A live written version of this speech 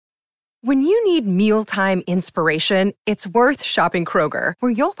When you need mealtime inspiration, it's worth shopping Kroger,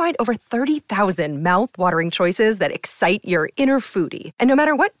 where you'll find over 30,000 mouth-watering choices that excite your inner foodie. And no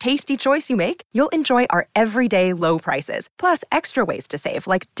matter what tasty choice you make, you'll enjoy our everyday low prices, plus extra ways to save,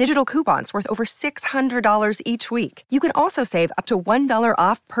 like digital coupons worth over $600 each week. You can also save up to $1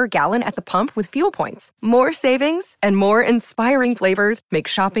 off per gallon at the pump with fuel points. More savings and more inspiring flavors make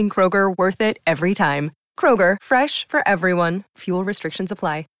shopping Kroger worth it every time. Kroger, fresh for everyone. Fuel restrictions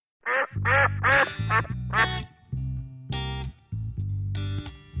apply.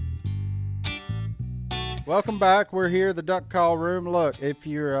 Welcome back. We're here, the Duck Call Room. Look, if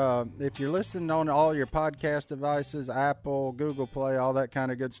you're listening on all your podcast devices, Apple, Google Play, all that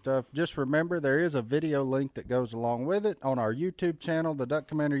kind of good stuff, just remember there is a video link that goes along with it on our YouTube channel, the Duck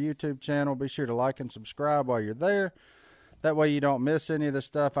Commander YouTube channel. Be sure to like and subscribe while you're there. That way you don't miss any of the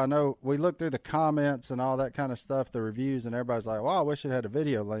stuff. I know we look through the comments and all that kind of stuff, the reviews, and everybody's like, well, I wish it had a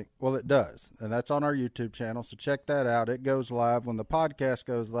video link. Well, it does, and that's on our YouTube channel, so check that out. It goes live when the podcast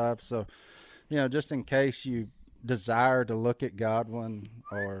goes live, so, just in case you desire to look at Godwin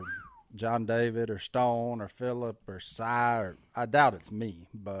or John David or Stone or Phillip or Cy, or I doubt it's me,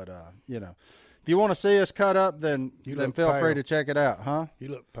 but, if you want to see us cut up, then feel free to check it out, huh? You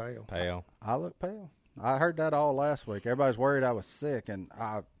look pale. Pale. I look pale. I heard that all last week. Everybody's worried I was sick, and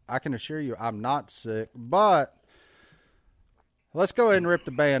I can assure you I'm not sick. But let's go ahead and rip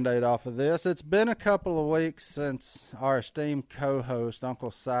the Band-Aid off of this. It's been a couple of weeks since our esteemed co-host, Uncle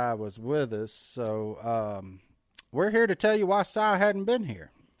Cy, was with us. So we're here to tell you why Cy hadn't been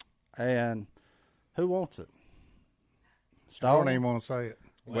here. And who wants it? I don't even want to say it.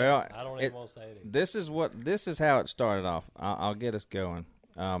 Well, I don't even want to say it. This is how it started off. I'll get us going.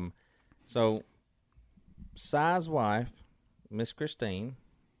 So Cy's wife, Miss Christine,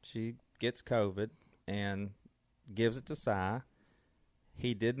 she gets COVID and gives it to Cy.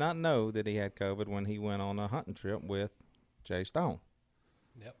 He did not know that he had COVID when he went on a hunting trip with Jay Stone.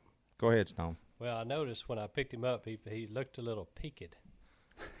 Yep. Go ahead, Stone. Well, I noticed when I picked him up, he looked a little peaked.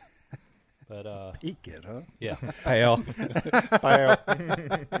 But Peaked, huh? yeah. Pale. Pale.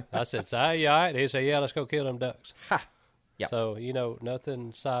 I said, "Si, you all right?" He said, "Yeah, let's go kill them ducks." Ha. Yep. So,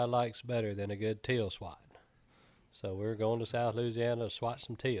 nothing Si likes better than a good teal swat. So we're going to South Louisiana to swat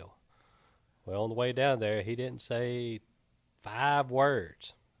some teal. Well, on the way down there, he didn't say 5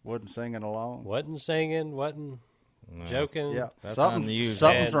 words. Wasn't singing along. Wasn't singing, wasn't joking. Yeah, That's something's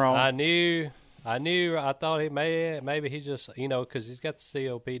unusual. wrong. I knew. I thought maybe he's just, because he's got the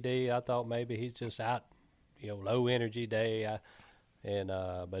COPD. I thought maybe he's just out, low energy day.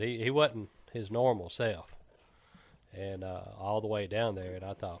 But he wasn't his normal self. And all the way down there, and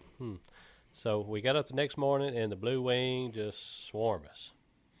I thought, So we got up the next morning, and the blue wing just swarmed us.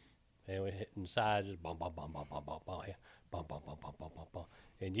 And we hit inside, just bum, bum, bum, bum, bum, bum, bum, yeah. Bum, bum, bum, bum, bum, bum, bum.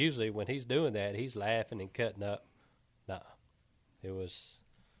 And usually when he's doing that, he's laughing and cutting up. No, he was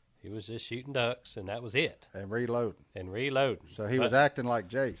just shooting ducks, and that was it. And reloading. So he was acting like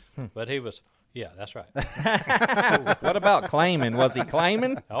Jace. But he was, yeah, that's right. What about claiming? Was he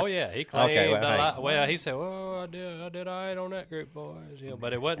claiming? Oh, yeah, he claimed Okay, a lot. Well, he said, I did all right on that group, boys.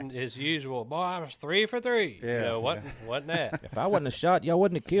 But it wasn't his usual, boy, I was 3 for 3. Yeah. Wasn't that. If I wasn't a shot, y'all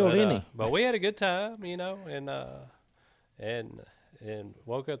wouldn't have killed any. But we had a good time, and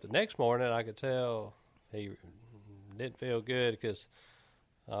woke up the next morning. I could tell he didn't feel good because,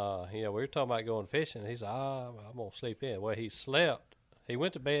 we were talking about going fishing. He said, I'm going to sleep in. Well, he slept. He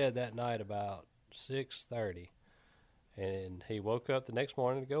went to bed that night about 6:30, and he woke up the next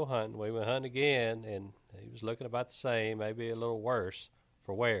morning to go hunting. We went hunting again, and he was looking about the same, maybe a little worse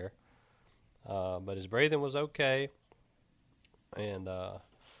for wear. But his breathing was okay, and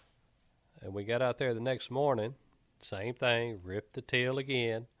we got out there the next morning. Same thing, ripped the tail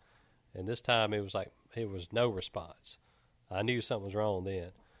again, and this time it was no response. I knew something was wrong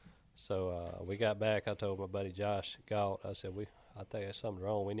then. So we got back. I told my buddy Josh Galt, I said, I think there's something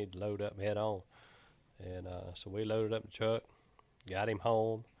wrong. We need to load up and head on. And so we loaded up the truck, got him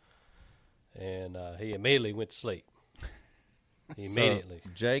home, and he immediately went to sleep. Immediately. So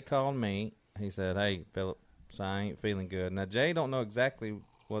Jay called me. He said, "Hey, Phillip, so I ain't feeling good." Now, Jay don't know exactly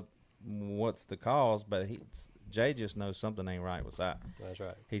what's the cause, but Jay just knows something ain't right with that. That's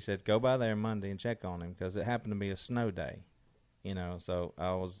right. He said, "Go by there Monday and check on him," because it happened to be a snow day. So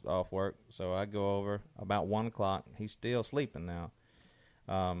I was off work. So I go over about 1 o'clock. He's still sleeping now.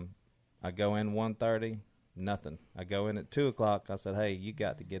 I go in 1:30, nothing. I go in at 2 o'clock. I said, "Hey, you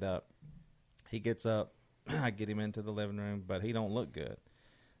got to get up." He gets up. I get him into the living room, but he don't look good.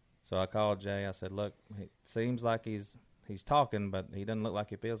 So I called Jay. I said, "Look, it seems like he's talking, but he doesn't look like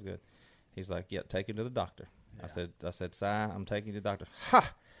he feels good." He's like, "Yeah, take him to the doctor." Yeah. I said, "Si, I'm taking you to the doctor."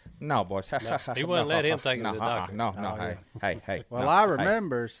 Ha! No, boys. He wouldn't let him take him to the no, doctor. No, Oh, hey. Well, no, I hey.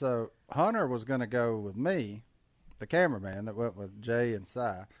 remember. So Hunter was going to go with me, the cameraman that went with Jay and Si.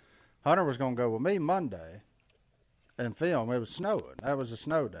 Hunter was going to go with me Monday and film. It was snowing. That was a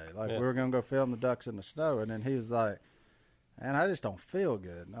snow day. Like, Yeah. we were going to go film the ducks in the snow. And then he was like, "Man, I just don't feel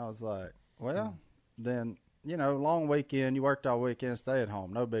good." And I was like, "Well, then, long weekend. You worked all weekend. Stay at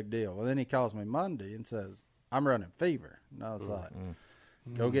home. No big deal." Well, then he calls me Monday and says, "I'm running fever." And I was like,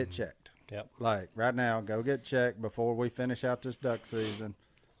 "Go get checked." Yep. Like right now, go get checked before we finish out this duck season.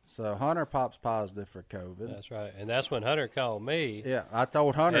 So Hunter pops positive for COVID. That's right. And that's when Hunter called me. Yeah, I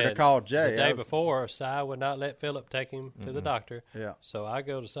told Hunter to And call Jay. The day I was- before, Si would not let Philip take him to the doctor. Yeah. So I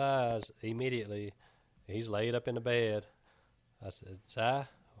go to Si's immediately. He's laid up in the bed. I said, "Si,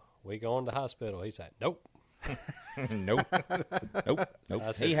 we going to the hospital?" He said, "Nope." Nope.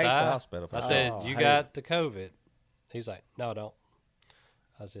 I said, He hates "Si," the hospital. I said, Oh, "You I got the COVID?" He's like, "No, I don't."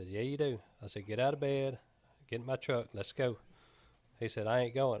 I said, "Yeah, you do." I said, "Get out of bed, get in my truck, let's go." He said, "I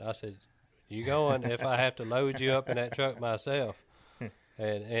ain't going." I said, "You going if I have to load you up in that truck myself?"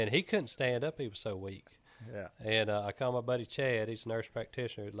 And he couldn't stand up. He was so weak. Yeah. And I called my buddy Chad. He's a nurse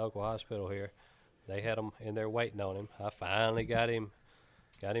practitioner at the local hospital here. They had him in there waiting on him. I finally got him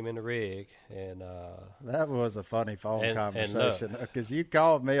in the rig, and That was a funny phone And conversation because you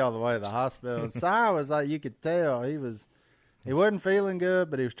called me all the way to the hospital. And Si was like, you could tell he wasn't feeling good,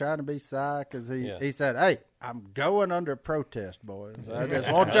 but he was trying to be Si because he said, "Hey, I'm going under protest, boys. I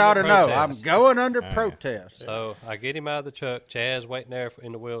just want y'all to know I'm Protest. going under protest." so I get him out of the truck. Chad's waiting there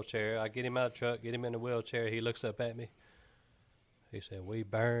in the wheelchair. I get him out of the truck, get him in the wheelchair. He looks up at me. He said, "We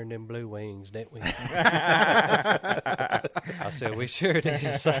burned them blue wings, didn't we?" I said, "We sure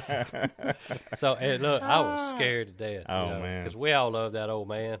did." So, and look, I was scared to death. Oh, man. Because we all love that old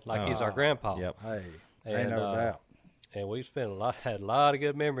man like he's our grandpa. Yep. Hey, ain't And, no doubt. And we had a lot of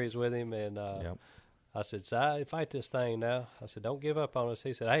good memories with him. And Yep. I said, "Si, fight this thing now." I said, "Don't give up on us."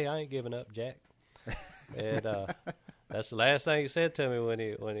 He said, "Hey, I ain't giving up, Jack." And that's the last thing he said to me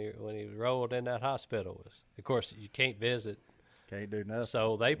when he rolled in that hospital. Was, of course, you can't visit. Can't do nothing.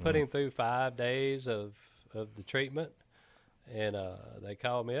 So they put him through 5 days of the treatment, and they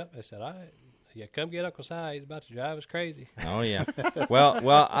called me up. They said, "All right, yeah, come get Uncle Si. He's about to drive us crazy." Oh yeah. Well,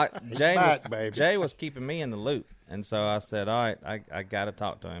 Jay was keeping me in the loop, and so I said, "All right, I got to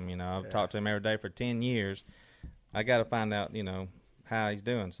talk to him. I've talked to him every day for 10 years. I got to find out, how he's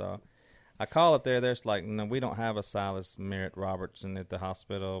doing." So I call up there. There's like, "No, we don't have a Silas Merritt Robertson at the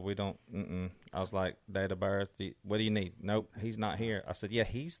hospital. We don't." I was like, "Date of birth? What do you need?" "Nope, he's not here." I said, "Yeah,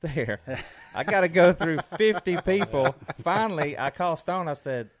 he's there." I got to go through 50 people. Finally, I called Stone. I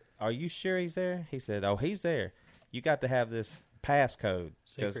said, "Are you sure he's there?" He said, "Oh, he's there. You got to have this passcode."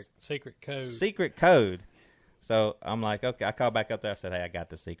 Secret code. Secret code. So I'm like, okay. I called back up there. I said, "Hey, I got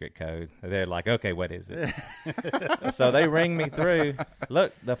the secret code." They're like, "Okay, what is it?" So they ring me through.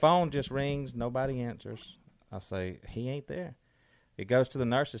 Look, the phone just rings. Nobody answers. I say, "He ain't there." It goes to the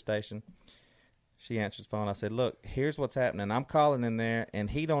nurse's station. She answers the phone. I said, "Look, here's what's happening. I'm calling in there, and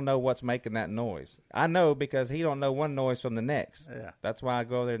he don't know what's making that noise. I know because he don't know one noise from the next. Yeah. That's why I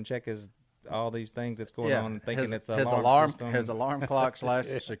go there and check all these things that's going on, thinking it's his alarm alarm clock /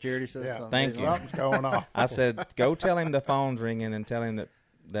 security system. Thank you. Something's going on. I said, "Go tell him the phone's ringing and tell him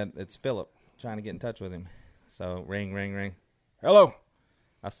that it's Philip trying to get in touch with him." So ring, ring, ring. "Hello."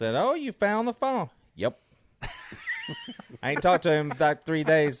 I said, "Oh, you found the phone?" "Yep." I ain't talked to him about 3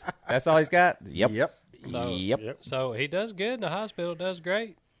 days. That's all he's got? Yep. Yep. Yep. So he does good in the hospital, does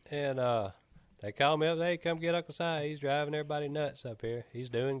great. And they called me up, "Hey, come get Uncle Si. He's driving everybody nuts up here. He's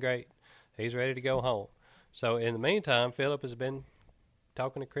doing great. He's ready to go home." So in the meantime, Philip has been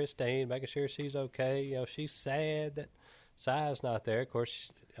talking to Christine, making sure she's okay. She's sad that Si's not there. Of course,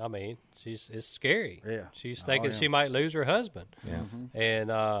 it's scary. Yeah. She's thinking yeah. she might lose her husband. Yeah.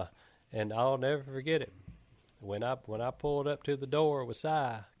 And I'll never forget it. When I pulled up to the door with Si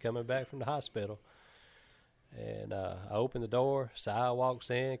coming back from the hospital, and I opened the door, Si walks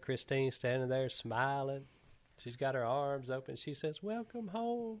in, Christine's standing there smiling. She's got her arms open. She says, "Welcome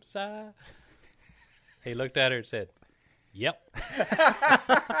home, Si." He looked at her and said, "Yep."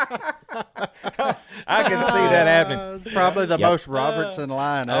 I can see that happening. It's probably the Yep. most Robertson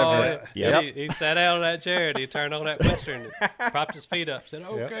line Oh, ever. Yep. He sat down on that chair and he turned on that Western and propped his feet up. Said,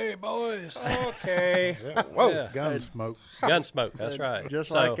 "Okay, boys." Okay. Whoa. Yeah. Gunsmoke. Gunsmoke. That's right. Just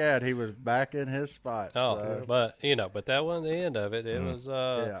So- like that, he was back in his spot. Oh, so. but that wasn't the end of it. It was,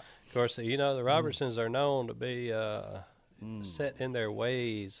 of course, the Robertsons are known to be set in their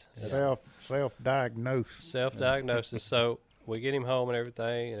ways, Self-diagnosed. self-diagnosis. So we get him home and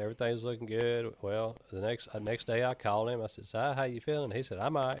everything's looking good. Well, the next day I called him. I said, "Si, how you feeling?" He said, "I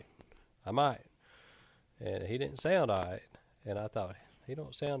might," and he didn't sound all right. And I thought, he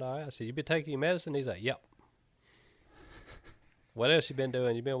don't sound all right. I said, "You been taking your medicine?" He's like, "Yep." "What else you been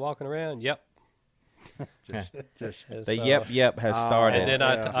doing? You been walking around?" "Yep." Just And The so- yep has started. And then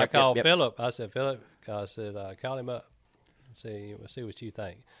Yeah. I called yep. Philip. I said, "Philip," call him up. See what you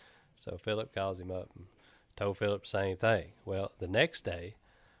think. So Philip calls him up and told Philip the same thing. Well, the next day,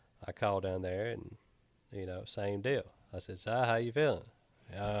 I called down there and, same deal. I said, "Si, how you feeling?"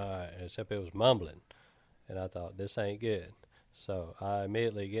 Except it was mumbling. And I thought, this ain't good. So I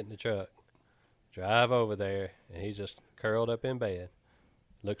immediately get in the truck, drive over there, and he's just curled up in bed.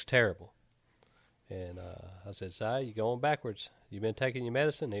 Looks terrible. And I said, "Si, you going backwards. You been taking your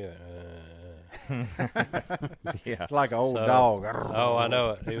medicine?" He went, Yeah. like an old So- dog. Oh, I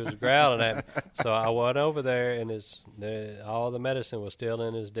know it. He was growling at me. So I went over there, and all the medicine was still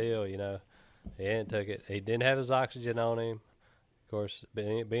in his deal, He hadn't took it. He didn't have his oxygen on him. Of course,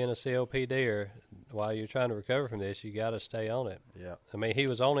 being a COPDer, while you're trying to recover from this, you got to stay on it. Yeah. I mean, he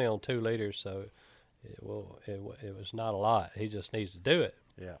was only on 2 liters, so it was not a lot. He just needs to do it.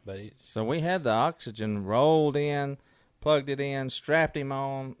 Yeah. But So we had the oxygen rolled in, plugged it in, strapped him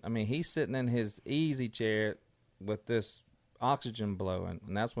on. I mean, he's sitting in his easy chair with this oxygen blowing.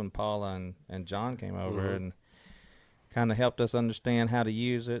 And that's when Paula and John came over and kind of helped us understand how to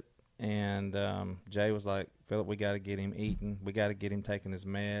use it. And Jay was like, "Philip, we got to get him eating. We got to get him taking his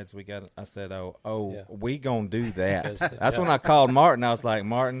meds. I said, Yeah. we going to do that. Because, That's when I called Martin. I was like,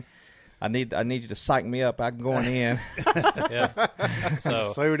 "Martin, I need you to psych me up. I'm going in." yeah.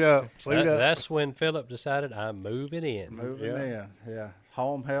 So Suit up. that's when Philip decided I'm moving in. Moving Yeah. in. Yeah.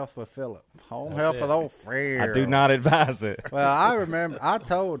 Home health with Philip. Home That's health it. with old Fred. I do not advise it. Well, I remember I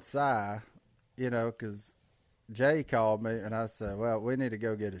told Si, because Jay called me and I said, "Well, we need to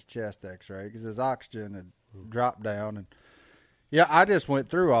go get his chest X-ray because his oxygen had dropped down." And yeah, I just went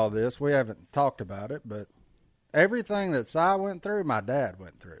through all this. We haven't talked about it, but everything that Si went through, my dad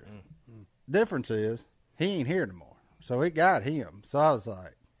went through. Difference is he ain't here no more, so it got him. So I was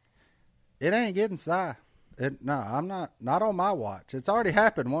like, "It ain't getting Si. No, I'm not on my watch. It's already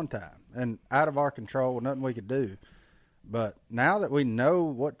happened one time and out of our control. Nothing we could do." But now that we know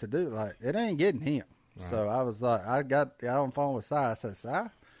what to do, like, it ain't getting him. Right. So I was like, I got on the phone with Si. I said, "Si,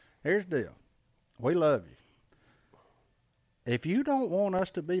 here's the deal. We love you. If you don't want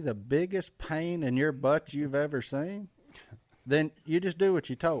us to be the biggest pain in your butt you've ever seen, then you just do what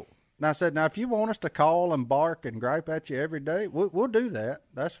you told." And I said, "Now, if you want us to call and bark and gripe at you every day, we'll do that.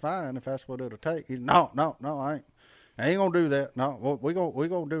 That's fine if that's what it'll take." He's, No, I ain't gonna do that. No, we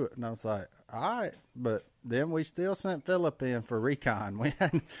gonna do it." And I was like, "All right," but then we still sent Philip in for recon. We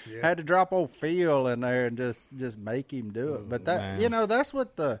had to drop old Phil in there and just make him do it. But that, that's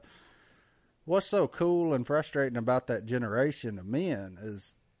what's so cool and frustrating about that generation of men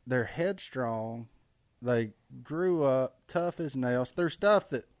is they're headstrong. They grew up tough as nails through stuff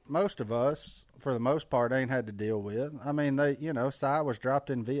that most of us, for the most part, ain't had to deal with. I mean, Si was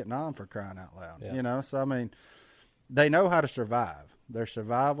dropped in Vietnam, for crying out loud. Yeah. So I mean, they know how to survive. They're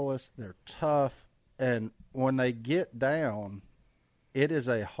survivalists. They're tough. And when they get down, it is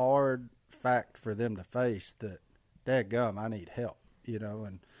a hard fact for them to face that, dadgum, I need help,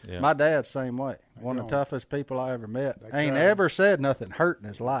 And my dad's the same way. One of the toughest people I ever met. Ain't ever said nothing hurt in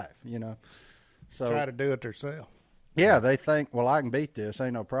his life, So Try to do it themselves. yeah, they think, well, I can beat this.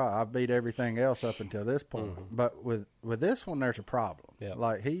 Ain't no problem. I've beat everything else up until this point. Mm-hmm. But with this one, there's a problem. Yeah.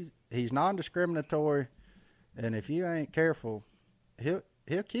 Like he's non-discriminatory, and if you ain't careful, he'll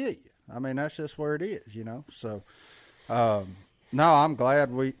kill you. I mean, that's just where it is, So, no, I'm glad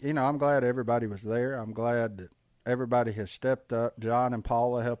I'm glad everybody was there. I'm glad that everybody has stepped up. John and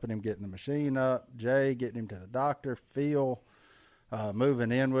Paula helping him getting the machine up. Jay getting him to the doctor. Phil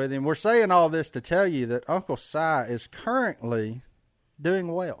moving in with him. We're saying all this to tell you that Uncle Si is currently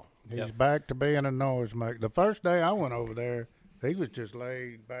doing well. He's back to being a noisemaker. The first day I went over there, he was just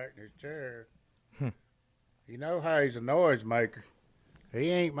laid back in his chair. You know how he's a noisemaker. He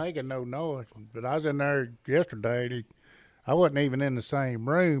ain't making no noise. But I was in there yesterday. And I wasn't even in the same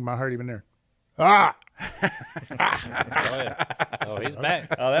room. I heard him in there. Ah! Oh, he's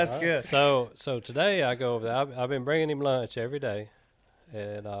back. Oh, that's good. So today I go over there. I've been bringing him lunch every day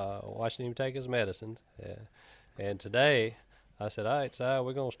and watching him take his medicine. And today I said, "All right, Si,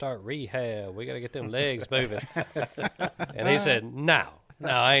 we're going to start rehab. We got to get them legs moving." And he said, No,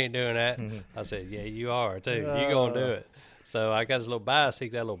 I ain't doing that. I said, "Yeah, you are, too. You going to do it." So I got his little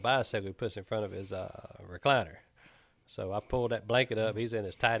bicycle, that little bicycle he puts in front of his recliner. So I pulled that blanket up. He's in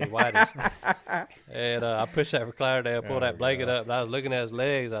his tighty whities. And I pushed that recliner down, pulled that blanket up, and I was looking at his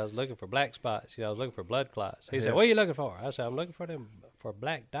legs. I was looking for black spots. I was looking for blood clots. He said, "What are you looking for?" I said, "I'm looking for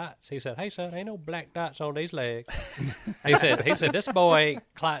black dots." He said, "Hey, son, ain't no black dots on these legs." He said, "This boy ain't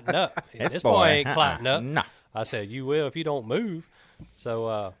clotting up. This boy ain't clotting up." No. I said, "You will if you don't move."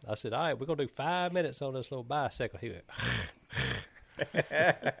 So I said, "All right, we're going to do 5 minutes on this little bicycle." He went,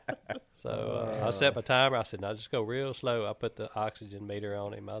 So I set my timer. I said, "Now just go real slow." I put the oxygen meter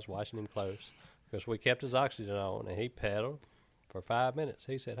on him. I was washing him close because we kept his oxygen on, and he pedaled for 5 minutes.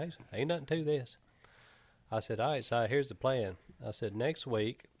 He said, "Hey, ain't nothing to this." I said, "All right, so here's the plan." I said, "Next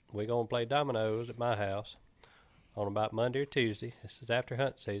week, we're going to play dominoes at my house on about Monday or Tuesday. This is after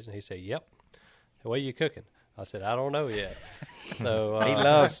hunt season." He said, "Yep." "What are you cooking?" I said, "I don't know yet." So He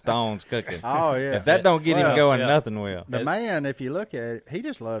loves Stone's cooking. Oh, yeah. If that don't get him going, yeah. nothing will. The man, if you look at it, he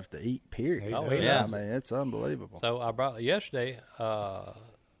just loves to eat, period. Oh, he I does. mean, it's unbelievable. So I brought yesterday.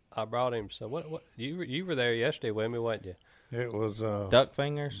 I brought him. So what? You were there yesterday with me, wasn't you? It was Duck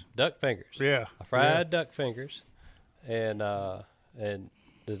fingers? Duck fingers. Yeah, I fried duck fingers, and the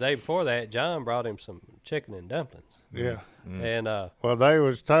day before that, John brought him some chicken and dumplings. yeah. And Well, they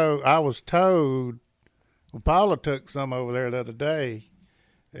was told. I was told. Well, Paula took some over there the other day,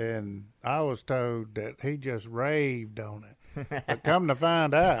 and I was told that he just raved on it. But come to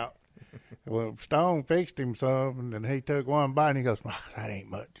find out, well, Stone fixed him some, and he took one bite, and he goes, "That ain't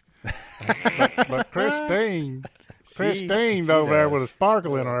much." but Christine over there with a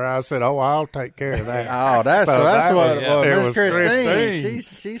sparkle in her eye said, "Oh, I'll take care of that." Oh, that's So that's that what was- it was. it Miss was Christine, Christine.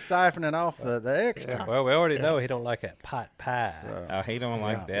 she's siphoning off the extra. well, we already know he don't like that pot pie. Oh, he don't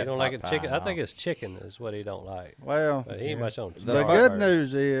like that. He don't like it pot chicken. pie, I think no. it's chicken is what he don't like. Well, But he ain't much on the good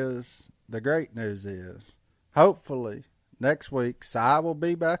news is, the great news is, hopefully next week, Si will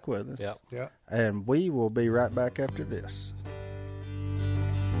be back with us. Yep. Yeah. And we will be right back after this.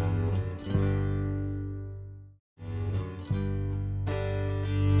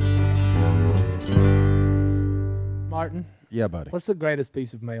 Martin, Yeah, buddy. what's the greatest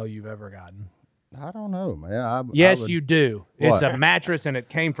piece of mail you've ever gotten? I don't know, man. Yes, you do. It's What? a mattress and it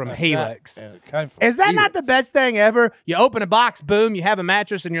came from Helix. And it came from Is that not the best thing ever? You open a box, boom, you have a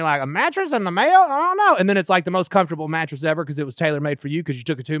mattress, and you're like, a mattress in the mail? I don't know. And then it's like the most comfortable mattress ever because it was tailor-made for you because you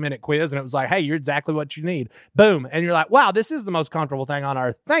took a 2-minute quiz and it was like, hey, you're exactly what you need. Boom. And you're like, wow, this is the most comfortable thing on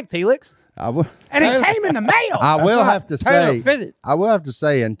earth. Thanks, Helix. And it came in the mail. I will have to say, Tailor-fitted. I will have to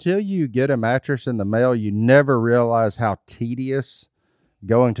say, until you get a mattress in the mail, you never realize how tedious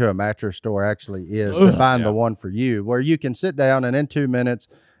going to a mattress store actually is to find the one for you, where you can sit down and in 2 minutes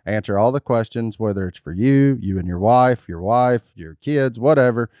answer all the questions, whether it's for you and your wife, your kids,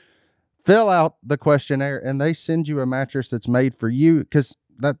 whatever. Fill out the questionnaire, and they send you a mattress that's made for you because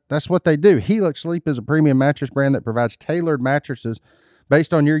that's what they do. Helix Sleep is a premium mattress brand that provides tailored mattresses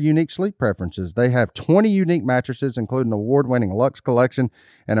based on your unique sleep preferences. They have 20 unique mattresses, including award-winning Luxe Collection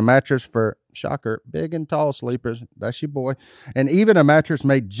and a mattress for, shocker, big and tall sleepers. That's your boy. And even a mattress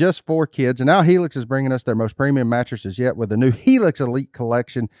made just for kids. And now Helix is bringing us their most premium mattresses yet with the new Helix Elite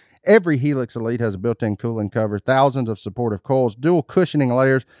Collection. Every Helix Elite has a built-in cooling cover, thousands of supportive coils, dual cushioning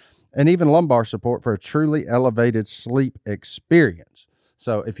layers, and even lumbar support for a truly elevated sleep experience.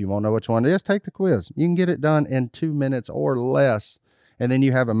 So if you want to know which one it is, take the quiz. You can get it done in 2 minutes or less. And then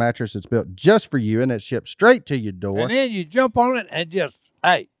you have a mattress that's built just for you, and it's shipped straight to your door. And then you jump on it and just,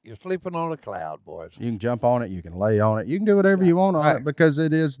 hey, you're sleeping on a cloud, boys. You can jump on it. You can lay on it. You can do whatever you want on it because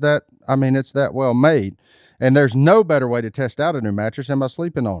it is that, it's that well made. And there's no better way to test out a new mattress than by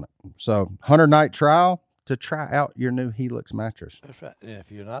sleeping on it. So 100-night trial to try out your new Helix mattress. That's right. And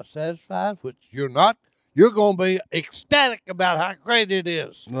if you're not satisfied, which you're not, you're going to be ecstatic about how great it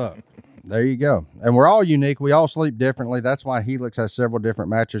is. Look, there you go. And we're all unique. We all sleep differently. That's why Helix has several different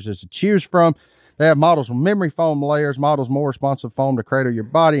mattresses to choose from. They have models with memory foam layers, models more responsive foam to cradle your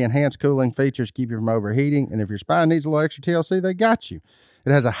body, enhanced cooling features keep you from overheating. And if your spine needs a little extra TLC, they got you.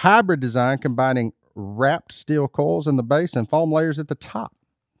 It has a hybrid design combining wrapped steel coils in the base and foam layers at the top.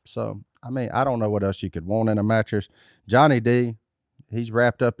 So, I don't know what else you could want in a mattress. Johnny D, he's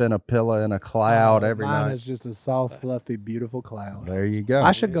wrapped up in a pillow in a cloud every Mine night. is just a soft, fluffy, beautiful cloud. There you go.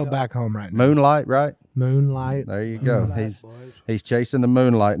 I should go back home right now. Moonlight, right? Moonlight. There you go. Moonlight, He's chasing the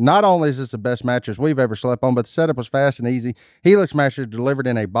moonlight. Not only is this the best mattress we've ever slept on, but the setup was fast and easy. Helix mattress delivered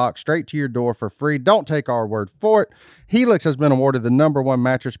in a box straight to your door for free. Don't take our word for it. Helix has been awarded the #1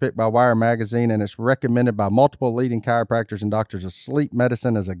 mattress pick by Wire Magazine, and it's recommended by multiple leading chiropractors and doctors of sleep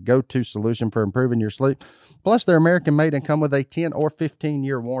medicine as a go-to solution for improving your sleep. Plus, they're American-made and come with a 10 or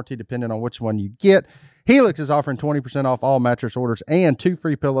 15-year warranty, depending on which one you get. Helix is offering 20% off all mattress orders and 2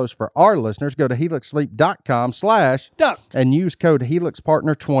 free pillows for our listeners. Go to helixsleep.com/duck and use code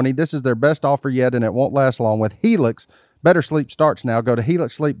HelixPartner20. This is their best offer yet, and it won't last long. With Helix, better sleep starts now. Go to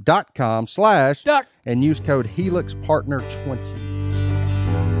helixsleep.com/duck and use code HelixPartner20.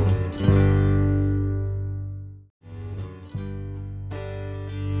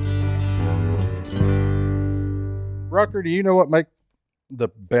 Rucker, do you know what make the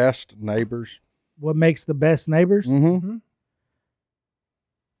best neighbors? What makes the best neighbors? Mm-hmm.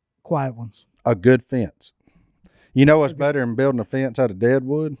 Quiet ones. A good fence. You know what's better than building a fence out of dead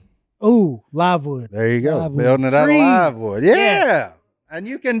wood? Ooh, live wood. There you go. Live wood. Building it out of Trees. live wood. Yeah. Yes. And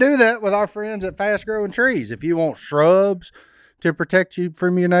you can do that with our friends at Fast Growing Trees. If you want shrubs to protect you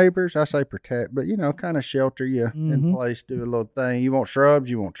from your neighbors, I say protect, but, kind of shelter you in place, do a little thing. You want shrubs,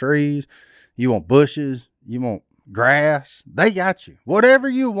 you want trees, you want bushes, you want grass. They got you. Whatever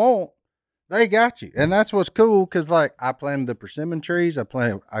you want, they got you. And that's what's cool because, I planted the persimmon trees. I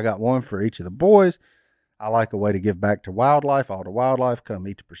got one for each of the boys. I like a way to give back to wildlife. All the wildlife come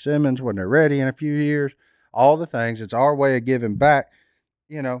eat the persimmons when they're ready in a few years. All the things. It's our way of giving back,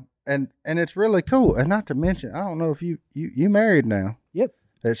 and it's really cool. And not to mention, I don't know if you married now. Yep.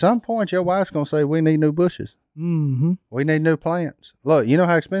 At some point, your wife's going to say, we need new bushes. Mm-hmm. We need new plants. Look, you know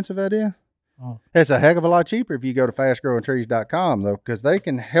how expensive that is? Oh. It's a heck of a lot cheaper if you go to fastgrowingtrees.com, though, because they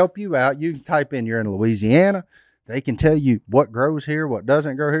can help you out. You can type in you're in Louisiana. They can tell you what grows here, what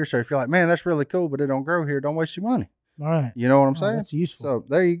doesn't grow here. So if you're like, man, that's really cool, but it don't grow here, don't waste your money. All right. You know what I'm saying? That's useful. So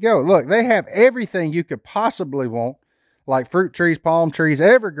there you go. Look, they have everything you could possibly want, like fruit trees, palm trees,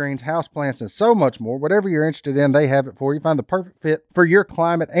 evergreens, houseplants, and so much more. Whatever you're interested in, they have it for you. Find the perfect fit for your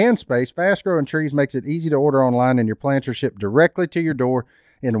climate and space. Fast Growing Trees makes it easy to order online, and your plants are shipped directly to your door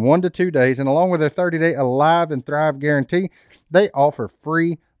in 1 to 2 days. And along with their 30-day Alive and Thrive guarantee, they offer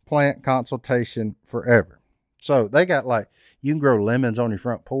free plant consultation forever. So they got you can grow lemons on your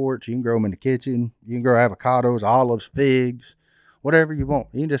front porch. You can grow them in the kitchen. You can grow avocados, olives, figs, whatever you want.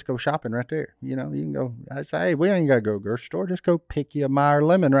 You can just go shopping right there. You can go, I say, hey, we ain't got to go to the grocery store. Just go pick you a Meyer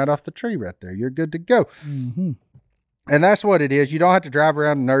lemon right off the tree right there. You're good to go. Mm-hmm. And that's what it is. You don't have to drive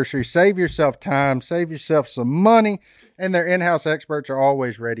around the nursery. Save yourself time. Save yourself some money. And their in-house experts are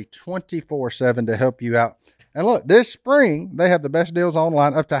always ready 24/7 to help you out. And look, this spring, they have the best deals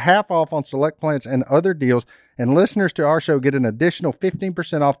online, up to half off on select plants and other deals. And listeners to our show get an additional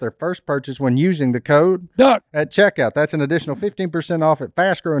 15% off their first purchase when using the code Duck. at checkout. That's an additional 15% off at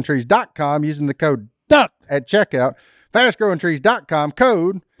fastgrowingtrees.com using the code Duck. at checkout. Fastgrowingtrees.com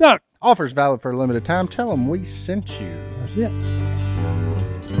code Duck. offers valid for a limited time. Tell them we sent you. That's it.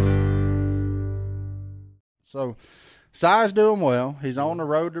 So, Si's doing well. He's on the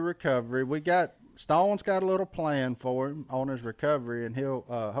road to recovery. Stone's got a little plan for him on his recovery, and he'll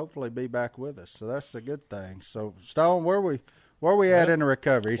hopefully be back with us. So that's a good thing. So, Stone, where we at in the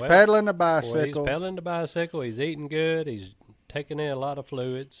recovery? He's pedaling the bicycle. He's pedaling the bicycle. He's eating good. He's taking in a lot of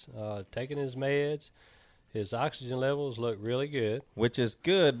fluids, taking his meds. His oxygen levels look really good. Which is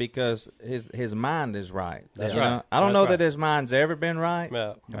good because his mind is right. That's You right. know, I don't That's know right. that his mind's ever been right,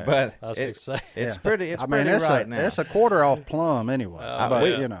 Yeah. but I was it's gonna say. it's Yeah. pretty it's I mean, pretty right now. it's a quarter off plum anyway. But,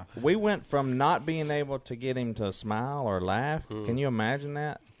 yeah. We went from not being able to get him to smile or laugh. Can you imagine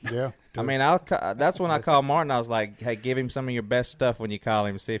that? Yeah. I mean, that's when I called Martin. I was like, "Hey, give him some of your best stuff when you call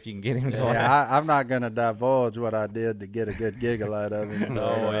him. See if you can get him to laugh." Yeah, I'm not going to divulge what I did to get a good giggle out of him.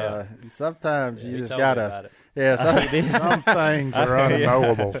 But, sometimes you He just told me got about to. it. Yeah, Some things are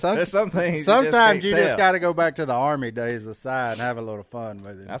unknowable. There's some things. sometimes you just tell. got to go back to the Army days with Si and have a little fun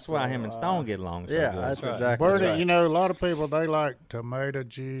with him. That's why him and Stone get along so Yeah, good. that's right. exactly Bertie, right. a lot of people, they like tomato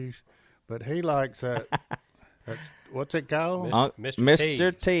juice, but he likes that. What's it called?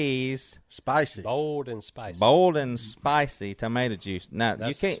 Mr. T's Spicy. Bold and spicy. bold and spicy tomato juice. Now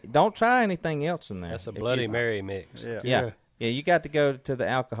That's- don't try anything else in there. That's a If Bloody you- Mary mix. Yeah. Yeah. You got to go to the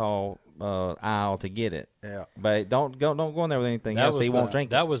alcohol aisle to get it. Yeah. But don't go in there with anything else. He won't drink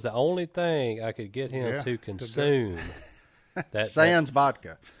That it. was the only thing I could get him Yeah, to consume. Sans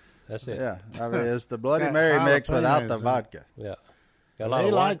vodka. That's it. Yeah. I mean, it's the Bloody Got Mary mix without jalapenos the in it. vodka. Yeah. Got a lot He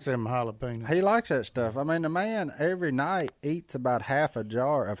of likes them jalapenos. He likes that stuff. I mean, the man every night eats about half a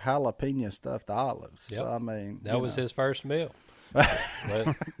jar of jalapeno stuffed olives. Yep. So, I mean, That was his first meal. But,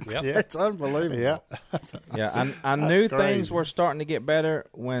 yep. It's unbelievable. Yeah. Yeah, I knew things crazy. were starting to get better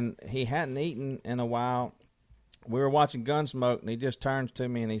when he hadn't eaten in a while. We were watching Gunsmoke, and he just turns to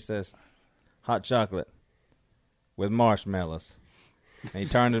me and he says, "Hot chocolate with marshmallows." And he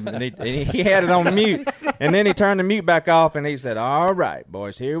turned it, and he had it on mute, and then he turned the mute back off, and he said, "All right,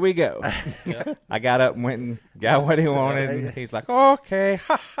 boys, here we go." I got up and went and got what he wanted, and he's like, "Okay,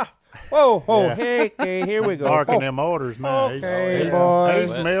 ha ha." Whoa, Yeah. hey, here we go. Barking Oh. them orders now. Okay, he's,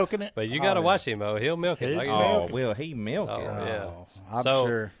 boys. he's milking it. But you got to watch him, though. He'll milk it. He's Like you Oh, milk it. will he milk Oh, it? yeah. I'm so,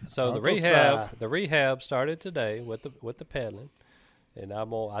 sure. So Uncle the rehab started today with the pedaling, and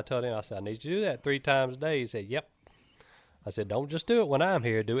I told him, I said, I need you to do that 3 times a day. He said, yep. I said, don't just do it when I'm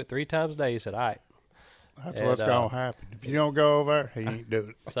here. Do it 3 times a day. He said, all right. That's And, what's going to happen. If you don't go over there, he ain't doing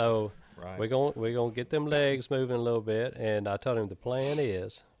it. So Right. we're gonna get them legs moving a little bit, and I told him the plan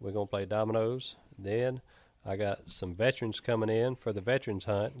is we're gonna play dominoes. Then I got some veterans coming in for the veterans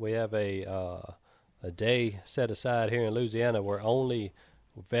hunt. We have a day set aside here in Louisiana where only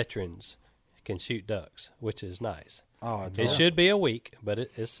veterans can shoot ducks, which is nice. Oh, it's It awesome. should be a week, but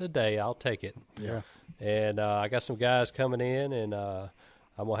it's a day. I'll take it. Yeah. And I got some guys coming in, and I'm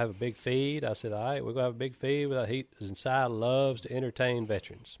going to have a big feed. I said, all right, we're going to have a big feed. Si loves to entertain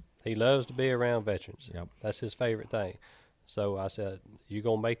veterans. He loves to be around veterans. Yep. That's his favorite thing. So I said, you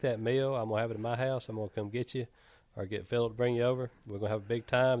going to make that meal? I'm going to have it in my house. I'm going to come get you or get Philip to bring you over. We're going to have a big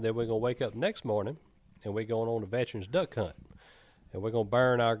time. Then we're going to wake up next morning, and we're going on the veterans duck hunt. And we're going to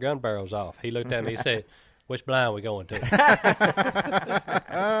burn our gun barrels off. He looked at me and said, which blind we going to?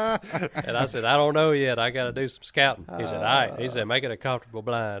 And I said, I don't know yet. I got to do some scouting. He said, all right. He said, make it a comfortable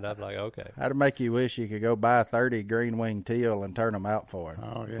blind. I'm like, okay. That'd make you wish you could go buy 30 green-winged teal and turn them out for him.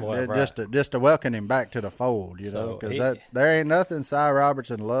 Oh, yeah. Well, right. Just to welcome him back to the fold, you So know, because he- there ain't nothing Cy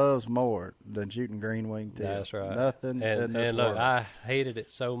Robertson loves more than shooting green-winged teal. That's right. Nothing in And, this and look, world. I hated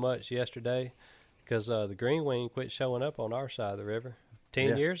it so much yesterday because the green wing quit showing up on our side of the river 10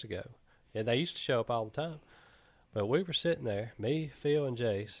 Yeah. years ago. And they used to show up all the time. But we were sitting there, me, Phil, and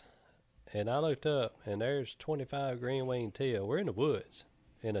Jace, and I looked up, and there's 25 green winged teal. We're in the woods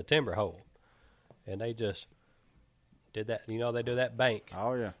in a timber hole. And they just did that. You know, they do that bank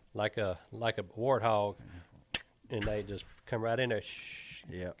Oh, yeah. like a warthog, and they just come right in there. Shh,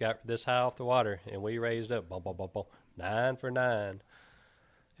 Yep. got this high off the water, and we raised up, bum, bum, bum, bum, 9 for 9. And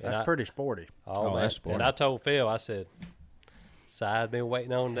That's pretty sporty. Oh, man. that's sporty. And I told Phil, I said, I've been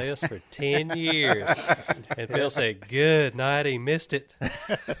waiting on this for 10 years. And Phil said, good night. He missed it.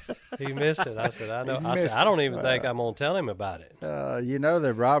 He missed it. I said, I know. I said, I don't even think I'm going to tell him about it. You know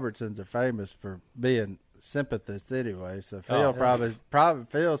the Robertsons are famous for being sympathists anyway. So Phil probably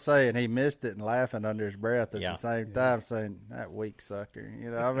Phil's saying he missed it and laughing under his breath at Yeah. the same time, saying that weak sucker.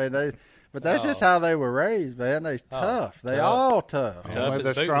 You know, I mean, but that's just how they were raised, man. They're tough. They tough. all tough. Tough Only as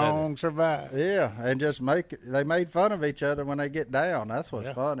the boot strong survive. Yeah, and just they made fun of each other when they get down. That's what's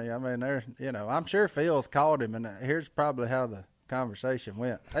Yeah. funny. I mean, I'm sure Phil's called him, and here's probably how the conversation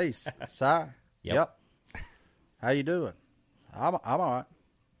went. Hey, Si. Yep. How you doing? I'm all right.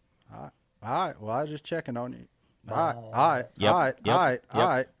 All right. Well, I was just checking on you. All right. Yep. All right. Yep. All right. Yep. All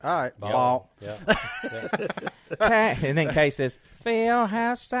right. All right. Ball. Ball. Yeah. And then Kay says, Phil,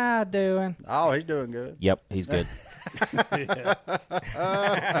 how's Si doing? Oh, he's doing good. Yep, he's good.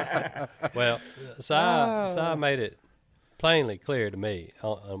 Well, Si made it plainly clear to me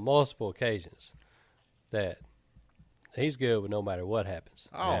on multiple occasions that he's good with no matter what happens.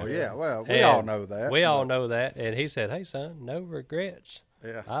 Oh, yeah. Well, we And all know that. We all but- know that. And he said, hey, son, no regrets.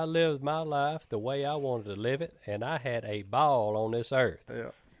 Yeah. I lived my life the way I wanted to live it, and I had a ball on this earth.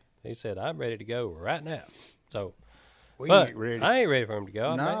 Yeah. He said, I'm ready to go right now. So, We but ain't ready. I ain't ready for him to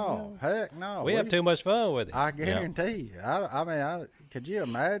go. No, heck no. We have too much fun with it. I guarantee you. I mean, could you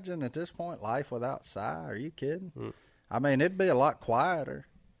imagine at this point life without Si? Are you kidding? I mean, it'd be a lot quieter,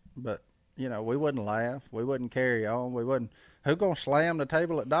 but you know, we wouldn't laugh, we wouldn't carry on, we wouldn't. Who gonna slam the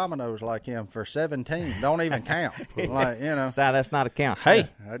table at dominoes like him for 17? Don't even count. Like Si, that's not a count. Hey.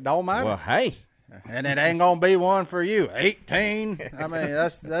 it don't matter. Well, hey. And it ain't gonna be one for you. 18. I mean,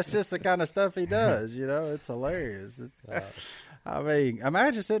 that's just the kind of stuff he does. You know, it's hilarious. I mean,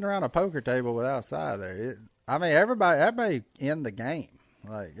 imagine sitting around a poker table without Si there. I mean, everybody that may end the game.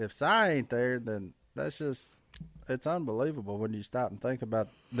 Like if Si ain't there, then that's just it's unbelievable when you stop and think about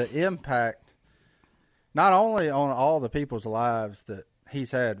the impact, not only on all the people's lives that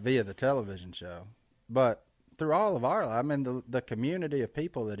he's had via the television show, but through all of our lives. I mean, the community of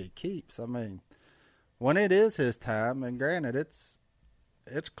people that he keeps. I mean, when it is his time, and granted, it's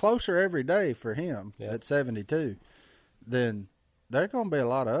closer every day for him at 72, then there's going to be a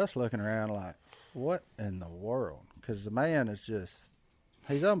lot of us looking around like, what in the world? Because the man is just,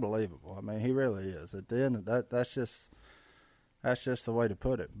 he's unbelievable. I mean, he really is. At the end of that, that's just the way to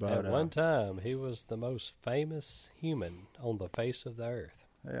put it. But At one time, he was the most famous human on the face of the earth.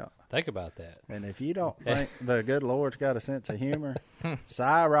 Yeah. Think about that. And if you don't think the good Lord's got a sense of humor,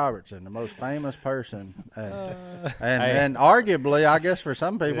 Cy Robertson, the most famous person, and arguably, I guess for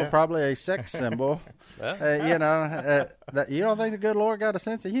some people, probably a sex symbol. You know, that you don't think the good Lord got a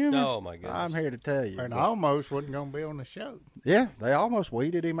sense of humor? Oh my goodness! I'm here to tell you. And almost wasn't going to be on the show. Yeah, they almost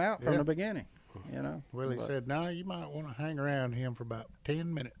weeded him out from the beginning. You know, Willie said, "No, you might want to hang around him for about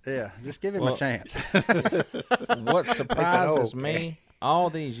 10 minutes." Yeah, just give him a chance. What surprises me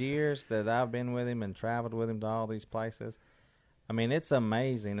all these years that I've been with him and traveled with him to all these places, I mean, it's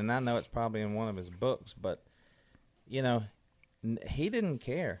amazing. And I know it's probably in one of his books, but, you know, he didn't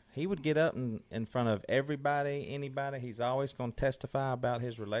care. He would get up in front of everybody, anybody. He's always going to testify about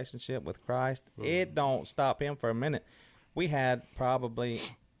his relationship with Christ. It don't stop him for a minute. We had probably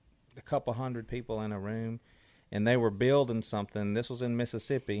a couple hundred people in a room, and they were building something. This was in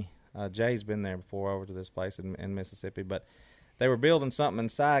Mississippi. Jay's been there before over to this place in Mississippi, but they were building something, and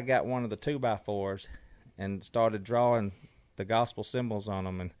Si got one of the 2x4s and started drawing the gospel symbols on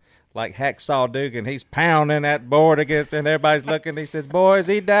them. And like Hacksaw Dugan, he's pounding that board against it, and everybody's looking. He says, "Boys,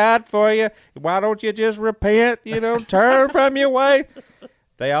 he died for you. Why don't you just repent, turn from your way?"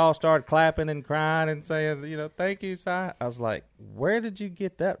 They all started clapping and crying and saying, "Thank you, Si." I was like, "Where did you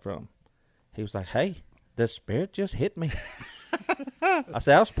get that from?" He was like, "Hey, the Spirit just hit me." I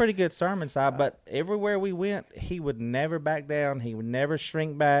said, "That was a pretty good sermon, Si," but everywhere we went, he would never back down. He would never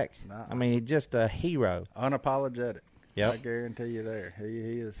shrink back. Nah. I mean, he's just a hero. Unapologetic. Yep. I guarantee you there.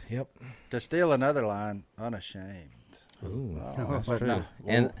 He is. Yep. To steal another line, unashamed. Ooh, that's true. No.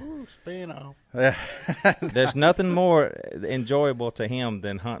 And spin off. Yeah. There's nothing more enjoyable to him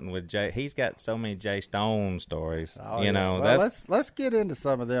than hunting with Jay. He's got so many Jay Stone stories. Well, let's get into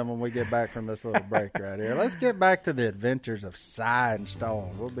some of them when we get back from this little break right here. Let's get back to the adventures of Cy and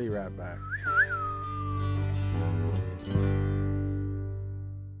Stone. We'll be right back.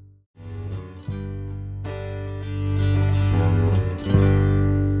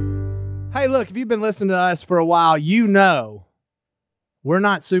 Hey, look, if you've been listening to us for a while, you know we're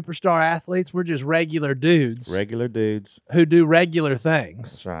not superstar athletes. We're just regular dudes. Regular dudes. Who do regular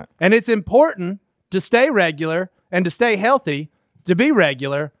things. That's right. And it's important to stay regular and to stay healthy, to be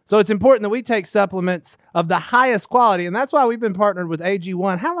regular. So it's important that we take supplements of the highest quality, and that's why we've been partnered with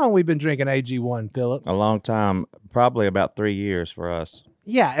AG1. How long have we been drinking AG1, Philip? A long time, probably about 3 years for us.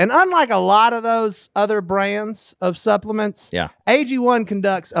 Yeah, and unlike a lot of those other brands of supplements, AG1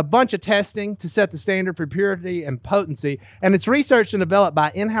 conducts a bunch of testing to set the standard for purity and potency, and it's researched and developed by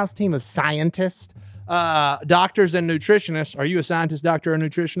an in-house team of scientists, doctors, and nutritionists. Are you a scientist, doctor, or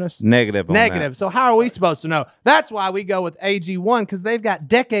nutritionist? Negative. Negative. So how are we supposed to know? That's why we go with AG1, because they've got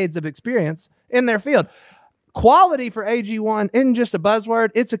decades of experience in their field. Quality for AG1 isn't just a buzzword.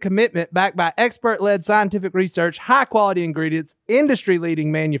 It's a commitment backed by expert-led scientific research, high-quality ingredients, industry-leading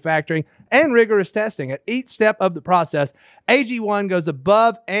manufacturing, and rigorous testing. At each step of the process, AG1 goes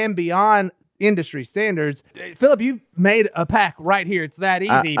above and beyond industry standards. Philip, you made a pack right here. It's that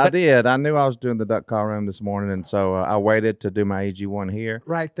easy. I did. I knew I was doing the duck call room this morning, and so I waited to do my AG1 here.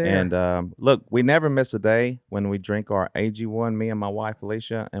 Right there. And look, we never miss a day when we drink our AG1, me and my wife,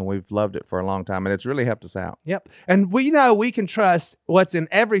 Alicia, and we've loved it for a long time, and it's really helped us out. Yep. And we know we can trust what's in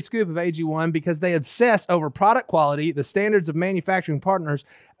every scoop of AG1 because they obsess over product quality, the standards of manufacturing partners,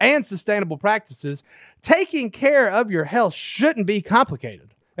 and sustainable practices. Taking care of your health shouldn't be complicated.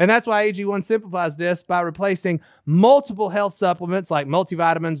 And that's why AG1 simplifies this by replacing multiple health supplements like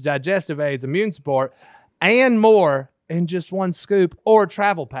multivitamins, digestive aids, immune support, and more in just one scoop or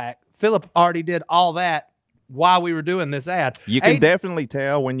travel pack. Philip already did all that while we were doing this ad. You can definitely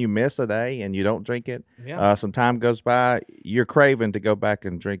tell when you miss a day and you don't drink it. Yeah. Some time goes by, you're craving to go back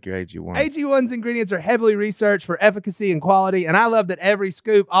and drink your AG1. AG1's ingredients are heavily researched for efficacy and quality, and I love that every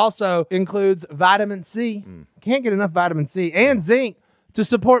scoop also includes vitamin C. Can't get enough vitamin C and zinc to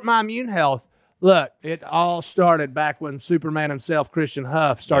support my immune health. Look, it all started back when Superman himself, Christian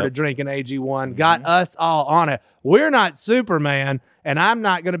Huff, started drinking AG1, got us all on it. We're not Superman, and I'm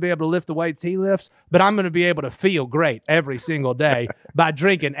not going to be able to lift the weights he lifts, but I'm going to be able to feel great every single day by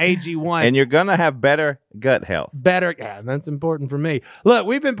drinking AG1. And you're going to have better gut health. Yeah, that's important for me. Look,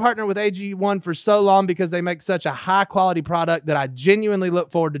 we've been partnered with AG1 for so long because they make such a high-quality product that I genuinely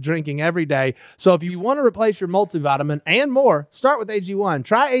look forward to drinking every day. So if you want to replace your multivitamin and more, start with AG1.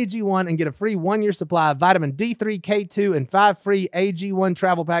 Try AG1 and get a free 1-year supply of vitamin D3, K2, and 5 free AG1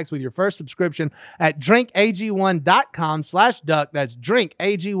 travel packs with your first subscription at drinkag1.com/duck. That's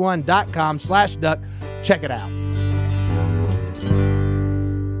drinkag1.com/duck. Check it out.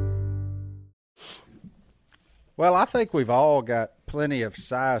 Well, I think we've all got plenty of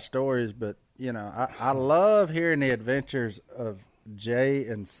Cy stories, but, I love hearing the adventures Jay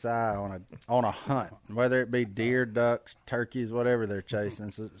and Si on a hunt, whether it be deer, ducks, turkeys, whatever they're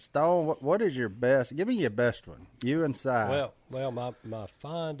chasing. So, Stone, what is your best? Give me your best one. You and Si. Well, my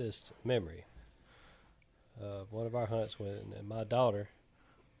fondest memory of one of our hunts when my daughter,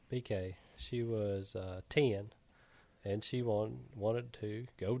 BK, she was 10, and she wanted to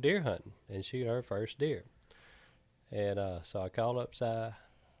go deer hunting and shoot her first deer. And so I called up Si.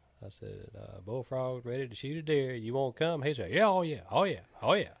 I said, Bullfrog ready to shoot a deer. You won't come? He said, yeah, oh, yeah.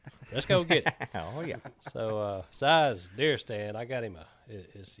 Let's go get it. Oh, yeah. So Si's deer stand, I got him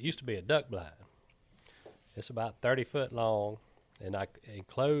it used to be a duck blind. It's about 30 foot long, and I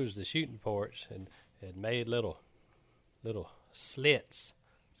enclosed the shooting porch and made little slits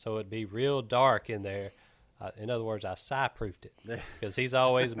so it'd be real dark in there. In other words, I Si-proofed it because he's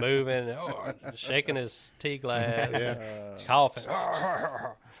always moving, shaking his tea glass, coughing.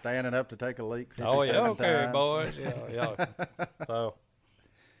 Standing up to take a leak 57 okay, times. boys. Yeah. So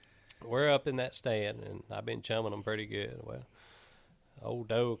we're up in that stand, and I've been chumming them pretty good. Well, old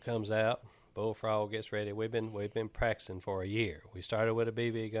doe comes out. Bullfrog gets ready. We've been practicing for a year. We started with a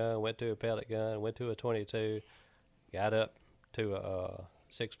BB gun, went to a pellet gun, went to a 22, got up to a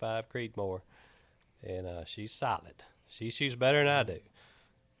 6.5 Creedmoor. And she's solid. She shoots better than I do.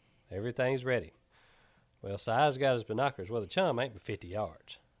 Everything's ready. Well, Si's got his binoculars. Well, the chum ain't but 50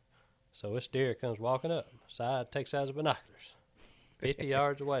 yards. So this deer comes walking up. Si takes out his binoculars, 50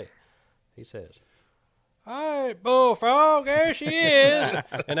 yards away. He says, all right, Bullfrog, there she is.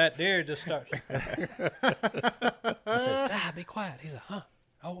 And that deer just starts. I said, Si, be quiet. He said, huh?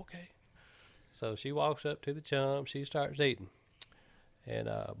 Oh, okay. So she walks up to the chum. She starts eating. And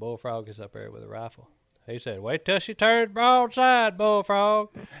Bullfrog is up there with a rifle. He said, wait till she turns broadside, Bullfrog.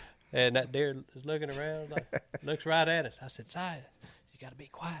 And that deer is looking around, looks right at us. I said, Si, you got to be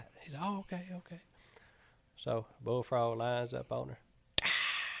quiet. He said, oh, okay. So Bullfrog lines up on her.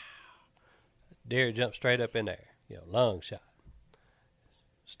 Deer jumps straight up in there, lung shot.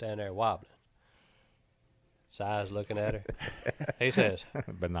 Stand there wobbling. Si's looking at her. He says,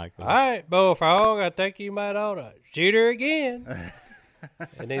 Binoculars. all right, Bullfrog, I think you might ought to shoot her again.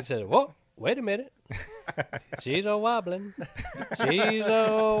 And then he said, whoa, wait a minute. She's a-wobbling. She's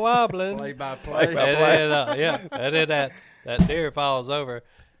a-wobbling. Play by play. And then that deer falls over,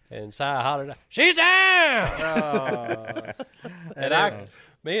 and Si hollered, she's down! And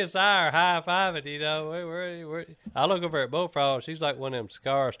me and Si are high-fiving, I look over at Bullfrog. She's like one of them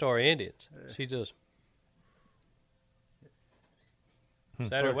Scar Story Indians. She just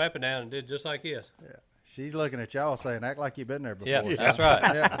set her weapon down and did just like this. Yeah. She's looking at y'all saying, act like you've been there before. Yeah, that's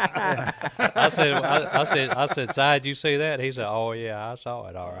right. Yeah. I said, Si, did you see that? He said, oh, yeah, I saw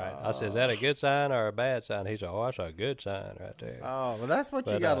it, all right. I said, is that a good sign or a bad sign? He said, oh, that's a good sign right there. Oh, well, that's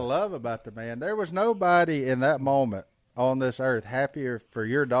what you got to love about the man. There was nobody in that moment on this earth happier for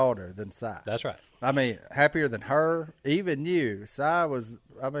your daughter than Si. That's right. I mean, happier than her, even you. Si was,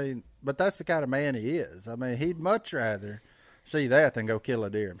 but that's the kind of man he is. I mean, he'd much rather see that than go kill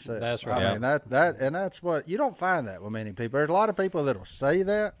a deer himself. That's right. I mean, that's what, you don't find that with many people. There's a lot of people that'll say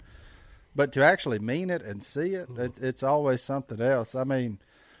that, but to actually mean it and see it, it's always something else. I mean,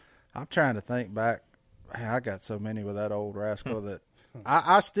 I'm trying to think back. I got so many with that old rascal that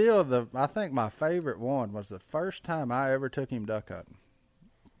I think my favorite one was the first time I ever took him duck hunting.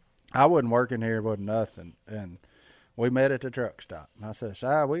 I wasn't working here, wasn't nothing, and we met at the truck stop. And I said, Si,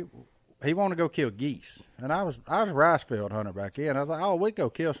 he wanted to go kill geese, and I was a rice field hunter back then. I was like, we go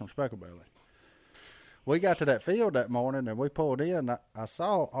kill some specklebelly. We got to that field that morning, and we pulled in. I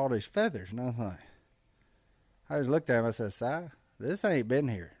saw all these feathers, and I was like, I just looked at him. I said, Si, this ain't been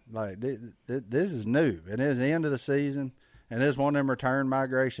here. Like this is new, and it's the end of the season, and it's one of them return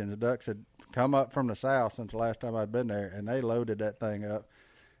migrations. The ducks had come up from the south since the last time I'd been there, and they loaded that thing up.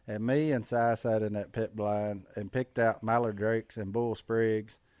 And me and Si sat in that pit blind and picked out mallard drakes and bull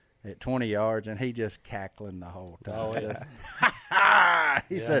sprigs at 20 yards, and he just cackling the whole time. Oh, yeah.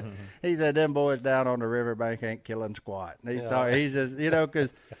 He said, them boys down on the riverbank ain't killing squat. And he's just,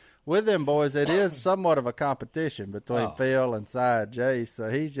 because with them boys, it is somewhat of a competition between Phil and Si and Jace. So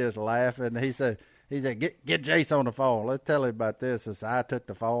he's just laughing. He said, get Jace on the phone. Let's tell him about this. So I took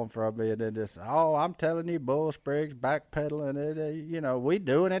the phone from me and then just, I'm telling you, Bull Spriggs, backpedaling it. We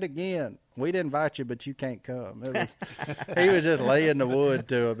doing it again. We'd invite you, but you can't come. He was just laying the wood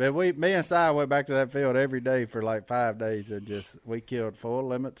to him. And me and Si went back to that field every day for like 5 days and we killed full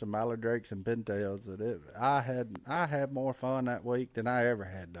limits of mallard drakes and pintails. And I had more fun that week than I ever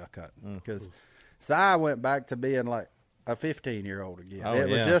had duck hunting because Si went back to being like a 15-year-old again. It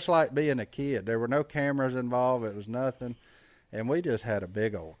was just like being a kid. There were no cameras involved. It was nothing. and we just had a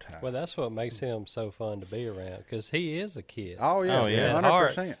big old time. Well, that's what makes him so fun to be around because he is a kid. Oh yeah, Oh, yeah. At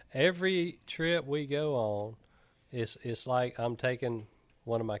 100%. heart, every trip we go on, it's like I'm taking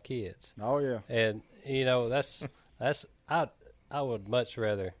one of my kids, Oh yeah. and that's I would much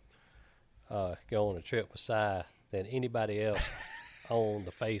rather go on a trip with Si than anybody else on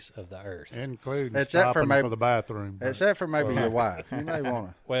the face of the earth. including Except for stopping maybe- for the bathroom. Except for maybe your wife. You may want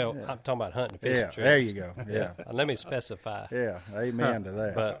to. Well, I'm talking about hunting and fishing Yeah, trips. there you go. Yeah, Let me specify. yeah. Amen to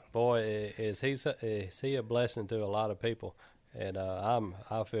that. But boy, is he a blessing to a lot of people, and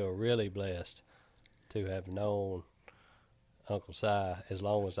I feel really blessed to have known Uncle Si as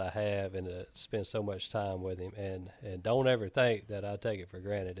long as I have, and to spend so much time with him. And don't ever think that I take it for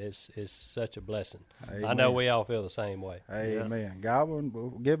granted. It's such a blessing. I know Amen. we all feel the same way. Amen.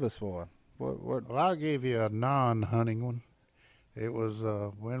 Godwin, give us one. What? Well, I'll give you a non-hunting one. It was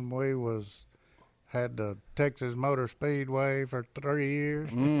when we had the Texas Motor Speedway for 3 years.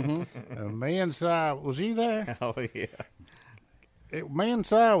 Mm-hmm. Me and Si, was you there? Oh yeah. Me and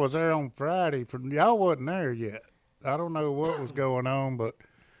Si was there on Friday. Y'all wasn't there yet. I don't know what was going on, but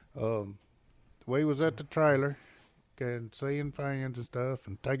we was at the trailer and seeing fans and stuff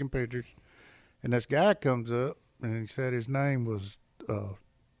and taking pictures. And this guy comes up and he said his name was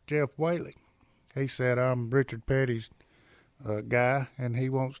Jeff Whaley. He said, I'm Richard Petty's guy, and he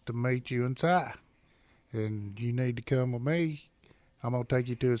wants to meet you and Si. And you need to come with me. I'm going to take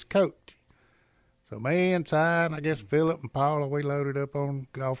you to his coach. So me and Si and I guess Philip and Paula, we loaded up on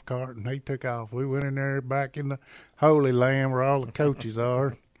a golf cart and he took off. We went in there back in the Holy Land where all the coaches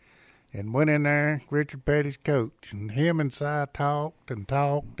are and went in there, Richard Petty's coach, and him and Si talked and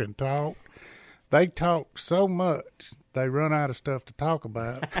talked and talked. They talked so much they run out of stuff to talk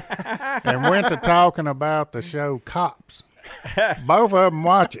about and went to talking about the show Cops. Both of them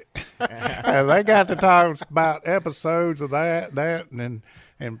watch it. And they got to talk about episodes of that,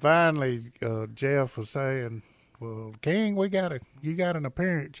 and finally, Jeff was saying, "Well, King, you got an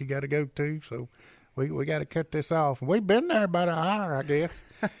appearance you got to go to, so we got to cut this off." And we've been there about an hour, I guess.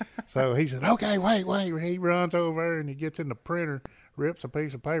 So he said, "Okay, wait." He runs over and he gets in the printer, rips a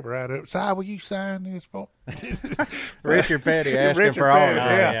piece of paper out of it. Si, will you sign this for? Richard Petty asking Richard for all Petty, of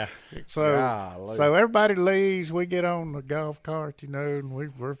yeah. it. So, Golly. so everybody leaves. We get on the golf cart, and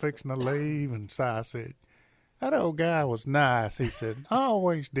we're fixing to leave. And Si said, "That old guy was nice." He said, "I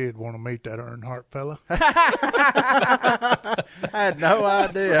always did want to meet that Earnhardt fella." I had no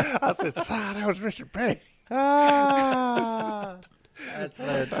idea. I said, "Si, that was Richard Petty." Ah, that's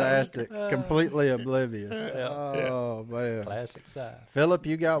fantastic. Completely oblivious. Oh man. Classic Si. Philip,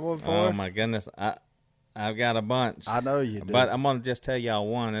 you got one for Oh us? my goodness, I've got a bunch. I know you do. But I'm gonna just tell y'all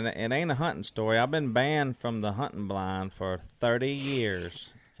one, and it ain't a hunting story. I've been banned from the hunting blind for 30 years,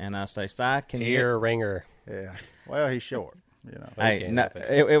 and I say, Si, can you? Ear ringer. Yeah. Well, he's short. Hey, can't no, help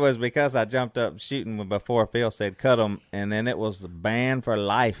it. it was because I jumped up shooting before Phil said cut him, and then it was banned for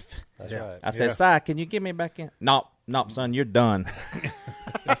life. That's Yeah. right. I said, Si, can you get me back in? Nope, son, you're done.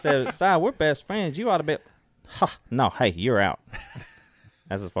 I said, Si, we're best friends. You ought to be. No, hey, you're out.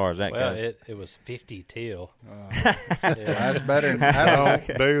 That's as far as that Well, goes. it was 50 till. That's better.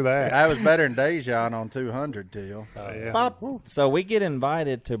 Don't do that. That was better than Dejan on 200 till. Yeah. Pop. So we get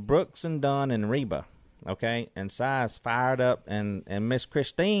invited to Brooks and Dunn and Reba, okay? And Si's fired up, and Miss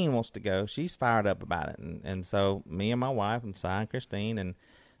Christine wants to go. She's fired up about it. And so me and my wife and Si and Christine and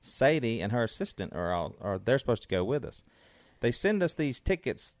Sadie and her assistant they're supposed to go with us. They send us these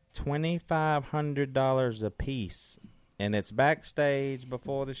tickets, $2,500 a piece. And it's backstage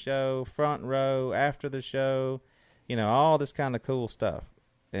before the show, front row, after the show, all this kind of cool stuff.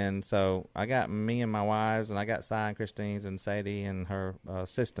 And so I got me and my wives, and I got Si and Christine's and Sadie and her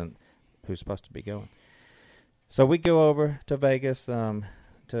assistant who's supposed to be going. So we go over to Vegas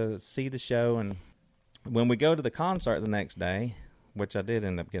to see the show. And when we go to the concert the next day, which I did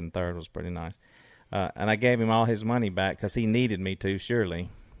end up getting third, was pretty nice. And I gave him all his money back because he needed me to, surely.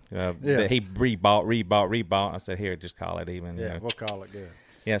 Yeah. He rebought. I said, "Here, just call it even." Yeah, we'll call it good.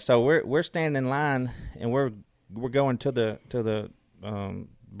 Yeah. So we're standing in line, and we're going to the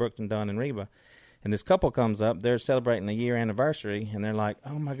Brooks and Dunn and Reba, and this couple comes up. They're celebrating a year anniversary, and they're like,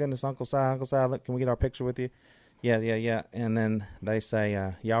 "Oh my goodness, Uncle Si, look, can we get our picture with you?" Yeah. And then they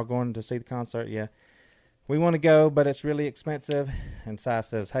say, "Y'all going to see the concert?" Yeah. We want to go, but it's really expensive. And Si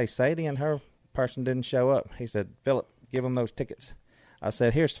says, "Hey, Sadie and her person didn't show up." He said, "Philip, give them those tickets." I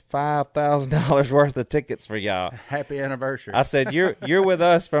said, "Here's $5,000 worth of tickets for y'all." Happy anniversary. I said, "You're with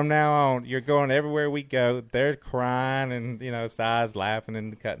us from now on. You're going everywhere we go." They're crying, and Si's laughing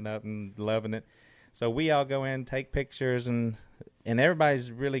and cutting up and loving it. So we all go in, take pictures, and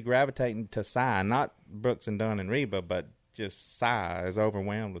everybody's really gravitating to Si, not Brooks and Dunn and Reba, but just sigh, is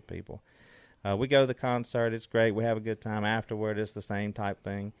overwhelmed with people. We go to the concert. It's great. We have a good time. Afterward, it's the same type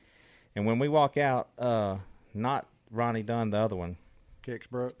thing. And when we walk out, not Ronnie Dunn, the other one,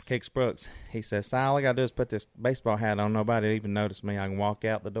 Kix Brooks, he says, "Si, all I got to do is put this baseball hat on. Nobody will even notice me. I can walk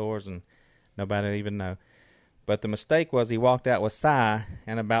out the doors and nobody will even know." But the mistake was he walked out with Si,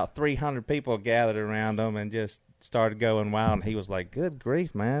 and about 300 people gathered around him and just started going wild. And he was like, "Good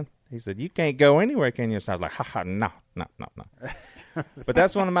grief, man." He said, "You can't go anywhere, can you?" So I was like, "Ha, no." But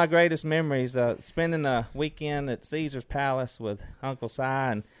that's one of my greatest memories, spending a weekend at Caesar's Palace with Uncle Si.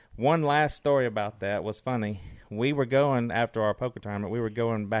 And one last story about that was funny. We were going, after our poker tournament, we were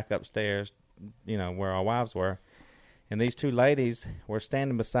going back upstairs, where our wives were. And these two ladies were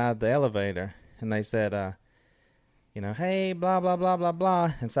standing beside the elevator, and they said, "Hey, blah, blah, blah, blah,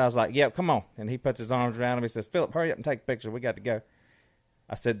 blah." And so I was like, "Yep, come on." And he puts his arms around him. He says, "Philip, hurry up and take a picture. We got to go."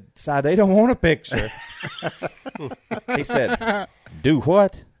 I said, "Si, they don't want a picture." He said, "Do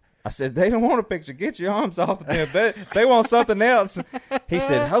what?" I said, "They don't want a picture. Get your arms off of them. They want something else." He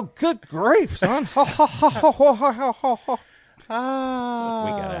said, "Oh, good grief, son." Ha, ha, ha, ha, ha, ha, ha, ha.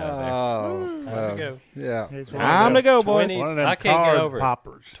 We got out of there. Time to go. Yeah. Time to go, boys. 20 One of them I can't get card over it.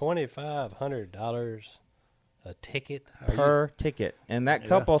 poppers. $2,500 a ticket. Per ticket. And that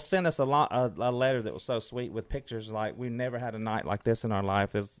couple sent us a letter that was so sweet with pictures like we've never had a night like this in our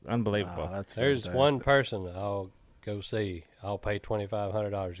life. It's unbelievable. That's There's fantastic. one person I'll go see. I'll pay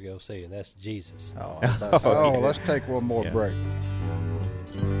 $2,500 to go see, and that's Jesus. Let's take one more break.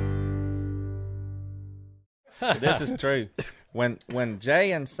 This is true. When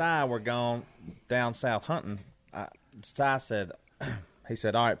Jay and Si were gone down south hunting, Si said, he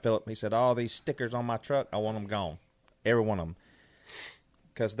said, "All right, Philip," he said, "all these stickers on my truck, I want them gone. Every one of them."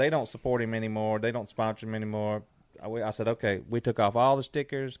 Because they don't support him anymore. They don't sponsor him anymore. I said, "Okay." We took off all the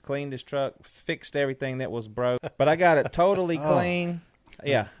stickers, cleaned his truck, fixed everything that was broke. But I got it totally clean.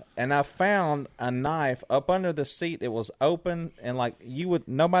 Yeah. And I found a knife up under the seat that was open, and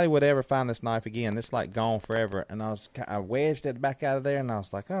nobody would ever find this knife again. It's like gone forever. And I wedged it back out of there, and I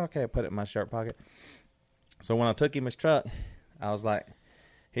was like, "Oh, okay." I put it in my shirt pocket. So when I took him his truck, I was like,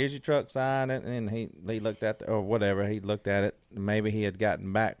 "Here's your truck, sign it." And he looked at or whatever. He looked at it. Maybe he had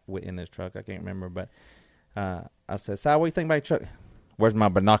gotten back in his truck. I can't remember. But I said, "Si, what do you think about your truck?" "Where's my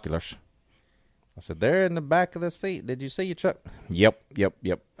binoculars?" I said, "They're in the back of the seat. Did you see your truck?" Yep.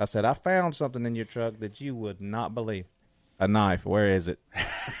 I said, "I found something in your truck that you would not believe." "A knife. Where is it?"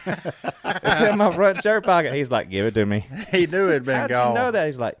 "It's in my front shirt pocket." He's like, "Give it to me." He knew it had been How'd gone. you know that?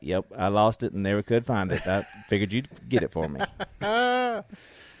 He's like, "Yep, I lost it and never could find it. I figured you'd get it for me."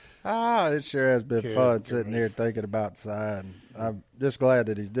 It sure has been fun sitting here thinking about Si. And I'm just glad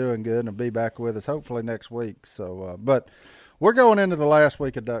that he's doing good and will be back with us hopefully next week. So, but we're going into the last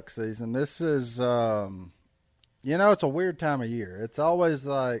week of duck season. This is, it's a weird time of year. It's always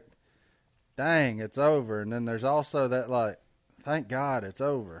like, dang, it's over. And then there's also that thank God it's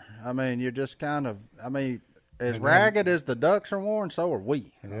over. I mean, you're just kind of, as ragged as the ducks are worn, so are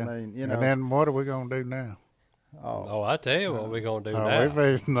we. Yeah. I mean, And then what are we going to do now? Oh, I tell you what we're going to do We're now.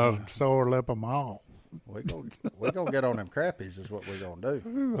 facing a sore lip of them all. We're gonna get on them crappies is what we're going to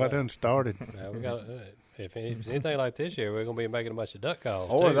do. I done started. Now, we got if anything like this year, we're going to be making a bunch of duck calls.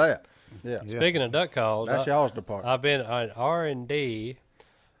 Or too. that. Yeah. Speaking of duck calls, That's y'all's department. I've been on R&D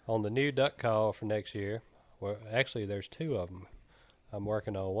on the new duck call for next year. Well, actually, there's two of them I'm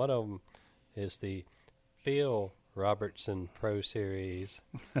working on. One of them is the Phil Robertson Pro Series.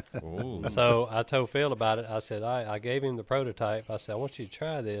 So I told Phil about it. I said, I gave him the prototype. I said, "I want you to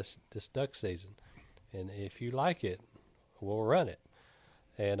try this duck season. And if you like it, we'll run it."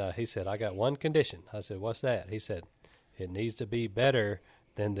 And he said, "I got one condition." I said, "What's that?" He said, "It needs to be better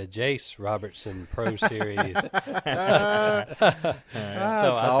than the Jace Robertson Pro Series."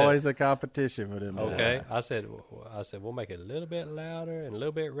 It's always a competition with him. Okay. I said, we'll make it a little bit louder and a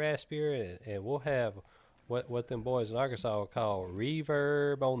little bit raspier, and we'll have what them boys in Arkansas will call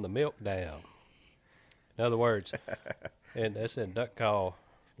reverb on the milk down. In other words, and that's in duck call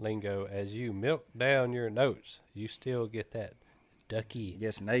lingo, as you milk down your notes, you still get that ducky,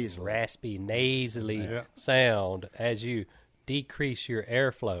 Gets nasally. raspy, nasally sound as you decrease your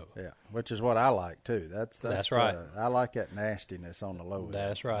airflow. Yeah, which is what I like too. That's right. I like that nastiness on the low end.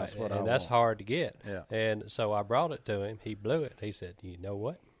 That's right. That's what and I that's want. hard to get. Yeah. And so I brought it to him. He blew it. He said, "You know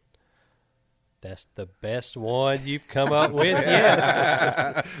what? That's the best one you've come up with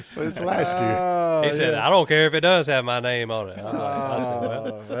yet." Since last year. He said, "I don't care if it does have my name on it." I said,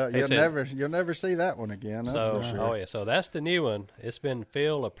 well, he said, you'll never see that one again. That's so, for sure. oh yeah, so that's the new one. It's been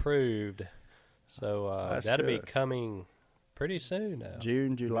Phil approved. So That's that'll be good. coming pretty soon now.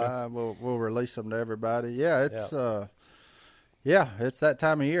 June, July, we'll release them to everybody. Yeah, it's Yeah, it's that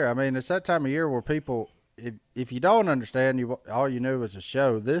time of year. I mean, it's that time of year where people, if you don't understand, all you knew was a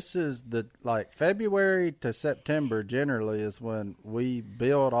show. This is like February to September generally is when we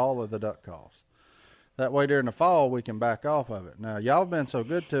build all of the duck calls. That way during the fall we can back off of it. Now, y'all have been so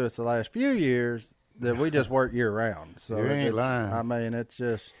good to us the last few years that we just work year round. So You ain't lying. I mean, it's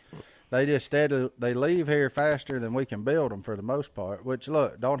just they leave here faster than we can build them for the most part. Which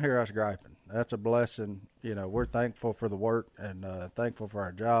look, don't hear us griping. That's a blessing. You know, we're thankful for the work and thankful for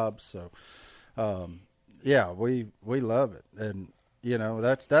our jobs. So, yeah, we love it, and you know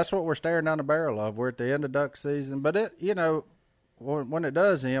that's what we're staring down the barrel of. We're at the end of duck season, but it, you know, when it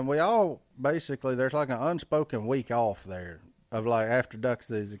does end, we all basically there's like an unspoken week off there of like after duck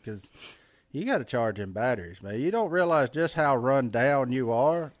season because you got to charge in batteries, man. You don't realize just how run down you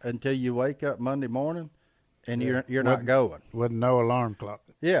are until you wake up Monday morning and you're not going with no alarm clock.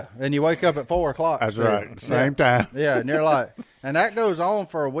 Yeah, and you wake up at 4 o'clock. That's too. right. Same time. Yeah, and you're like, and that goes on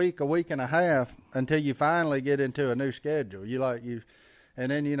for a week and a half until you finally get into a new schedule.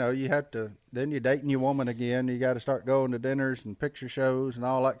 And then then you're dating your woman again. You got to start going to dinners and picture shows and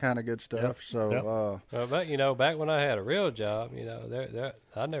all that kind of good stuff. Yep. So, Well, but you know, back when I had a real job, you know,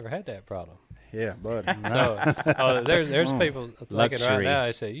 I never had that problem. yeah, buddy. So there's people thinking right Luxury. now.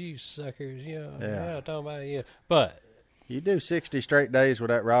 They say, "You suckers, you know, Yeah. talking about you." But You do 60 straight days with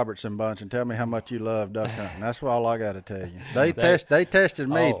that Robertson bunch and tell me how much you love duck hunting. That's all I got to tell you. They tested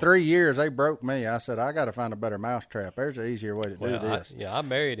me 3 years. They broke me. I said, I got to find a better mousetrap. There's an easier way to do this. I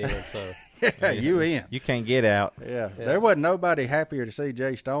married him, so Yeah, you in. You can't get out. Yeah. There wasn't nobody happier to see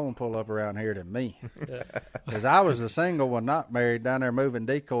Jay Stone pull up around here than me. Because I was a single one, not married, down there moving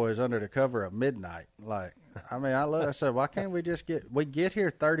decoys under the cover of midnight. Like, I mean, I said, why can't we just get here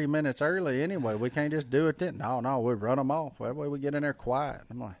 30 minutes early anyway? We can't just do it then. No, we'd run them off. That way we get in there quiet.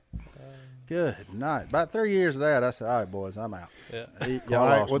 I'm like, good night. About 3 years of that, I said, all right, boys, I'm out. Yeah. Y'all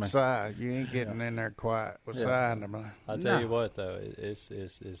Quiet lost with me. side. You ain't getting in there quiet with side. I'll tell you what, though, it's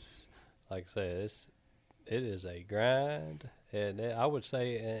like I said, it is a grind, and I would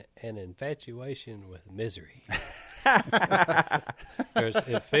say an infatuation with misery.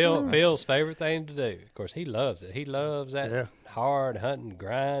 It's Phil's favorite thing to do. Of course, he loves it. He loves that hard hunting,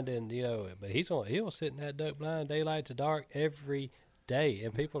 grinding, you know. But he'll sit in that duck blind, daylight to dark, every day,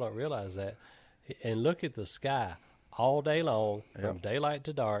 and people don't realize that. And look at the sky all day long, from daylight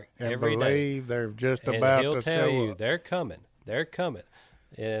to dark, And every day. believe they're just And about he'll to tell show you up. they're coming,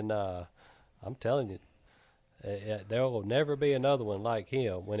 and I'm telling you, there will never be another one like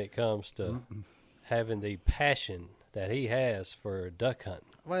him when it comes to having the passion that he has for duck hunting.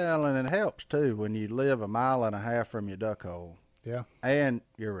 Well, and it helps, too, when you live 1.5 miles from your duck hole. Yeah. And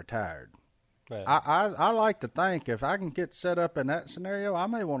you're retired. Right. I like to think if I can get set up in that scenario, I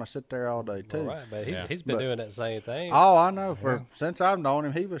may want to sit there all day, too. All right, but he's been doing that same thing. Oh, I know. Since I've known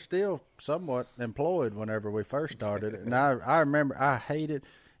him, he was still somewhat employed whenever we first started. And I remember I hated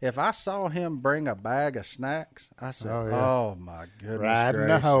if I saw him bring a bag of snacks. I said, "Oh my goodness Riding the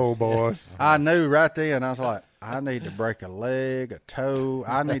gracious." hole, boys. I knew right then. I was like, I need to break a leg, a toe.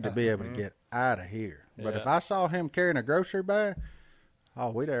 I need to be able to get out of here. But if I saw him carrying a grocery bag,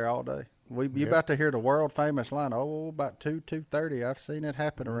 we there all day. You about to hear the world famous line? Oh, about 2:30. I've seen it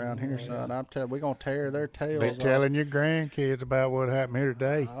happen around here, son. I'm telling, we're gonna tear their tails Be off. telling your grandkids about what happened here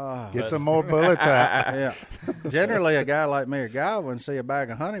today. Get some more bullets out. Yeah. Generally, a guy like me or Guy wouldn't see a bag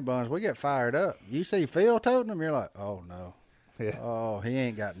of honey buns. We get fired up. You see Phil toting them, you're like, oh no. Yeah. Oh, he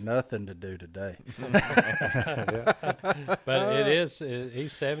ain't got nothing to do today. But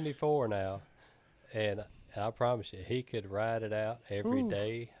he's 74 now, and I promise you, he could ride it out every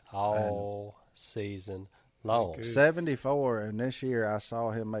day, all season long. 74, and this year I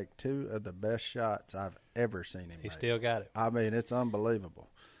saw him make 2 of the best shots I've ever seen him He make. still got it. I mean, it's unbelievable.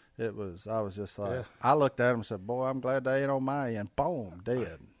 I was just like, I looked at him and said, boy, I'm glad they ain't on my end. Boom,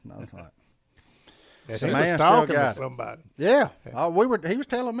 dead. And I was like, Yeah, the he man was still talking got to it. somebody. yeah. He was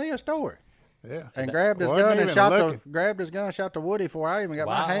telling me a story. Yeah. And grabbed his Wasn't gun and even shot looking. the Woody before I even got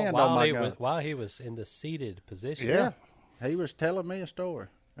my hand on my gun. While he was in the seated position. Yeah. He was telling me a story.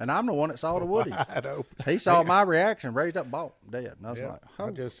 And I'm the one that saw the Woodies. Wide open. He saw my reaction, raised up, boom, dead. And I was Yeah. like, I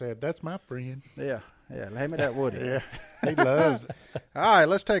just said, that's my friend. yeah, hand me that Woody. Yeah. He loves it. All right,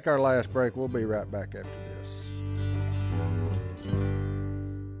 let's take our last break. We'll be right back after this.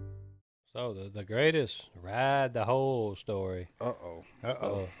 So the greatest ride the hole story. Uh-oh.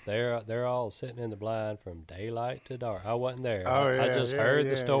 Oh, they're all sitting in the blind from daylight to dark. I wasn't there. Oh, yeah. I just heard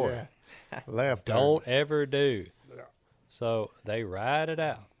the story. Yeah. Left. Don't ever do. So they ride it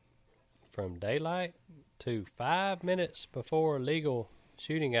out from daylight to 5 minutes before legal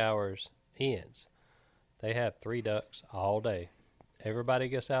shooting hours ends. They have 3 ducks all day. Everybody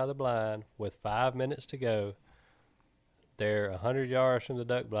gets out of the blind with 5 minutes to go. They're 100 yards from the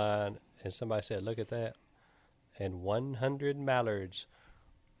duck blind, and somebody said, "Look at that." And 100 mallards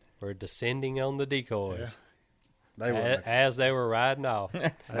were descending on the decoys They wouldn't. as they were riding off.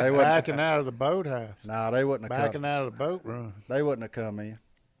 They wouldn't. Backing out of the boathouse. No, they wouldn't have Backing come. out of the boat run. They wouldn't have come in.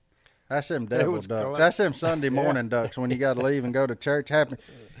 That's them devil was ducks. collect- That's them Sunday morning ducks when you got to leave and go to church. Happen.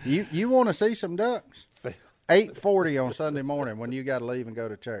 You want to see some ducks? 8:40 on Sunday morning when you got to leave and go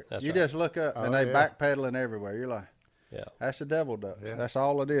to church. That's you right. just look up and Oh, they yeah. backpedaling everywhere. You're like, Yeah. that's the devil duck. Yeah. That's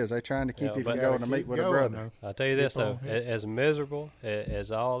all it is. They trying to keep Yeah, you from but- going to Gotta meet keep with a going, brother. I'll tell you this though, on, yeah. as miserable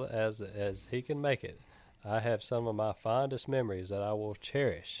as he can make it, I have some of my fondest memories that I will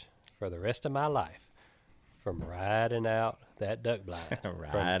cherish for the rest of my life from riding out that duck blind from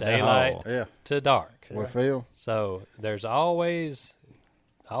Ride daylight home. Yeah. to dark. Well, Phil. So there's always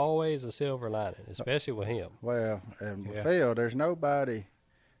a silver lining, especially with him. Well, and Yeah. Phil, there's nobody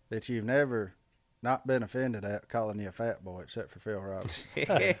that you've never not been offended at calling you a fat boy except for Phil Roberts. He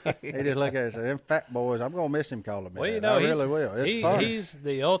just look at it and say, them fat boys, I'm going to miss him calling me Well, that. you know, I he's, really will. It's funny. he's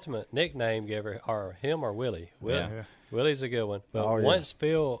the ultimate nickname giver, or him or Willie. Yeah. Willie's a good one. But Oh, yeah. once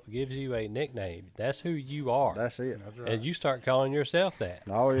Phil gives you a nickname, that's who you are. That's it. And you start calling yourself that.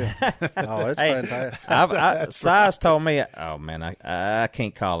 Oh, yeah. Oh, it's Hey, fantastic. Size told me, oh man, I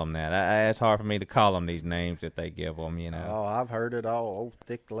can't call them that. It's hard for me to call them these names that they give them. You know. Oh, I've heard it all. Oh,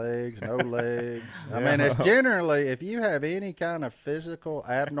 thick legs, no legs. I mean, it's generally, if you have any kind of physical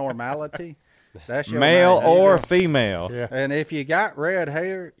abnormality, that's your Male name. There you or go. female. Yeah. And if you got red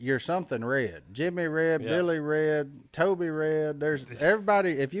hair, you're something red. Jimmy Red, Yeah. Billy Red, Toby Red. There's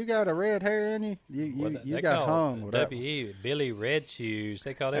everybody. If you got a red hair in you, you They got call hung with that one. W.E. Billy Red Shoes.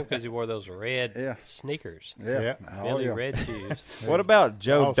 They called him because he wore those red Yeah. sneakers. Yeah. Yeah. Oh, Billy yeah. Red Shoes. What about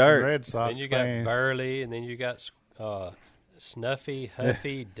Joe Boston Dirt? Red Sox Then you got fan. Burley, and then you got Snuffy,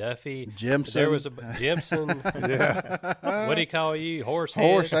 Huffy, Duffy. Jimson. There was a Jimson. What do he call you? Horsehead.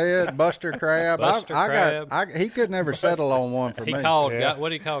 Horsehead, Buster Crab. Buster Crab. He could never settle on one for He me. called Yeah. what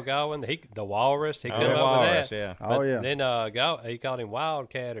did he call Godwin? The walrus. He come the up walrus, with that. yeah. Oh, But yeah. Then he called him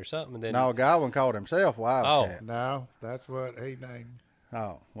Wildcat or something. And then No, Godwin called himself Wildcat. No, that's what he named.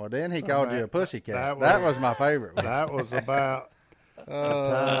 Oh, well, then he called you a pussycat. that That was- was my favorite one. That was about the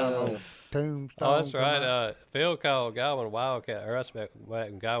time of Tombstone. oh, that's come right. out. Phil called Godwin Wildcat. Or that's back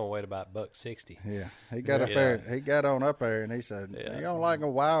when Godwin weighed about $160. Yeah, he got up Yeah. there. He got on up there, and he said, Yeah. "You don't like a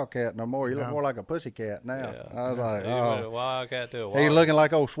wildcat no more. You look No. more like a pussycat now." Yeah. I was like, He went a "Oh, Wildcat to a he Wildcat. looking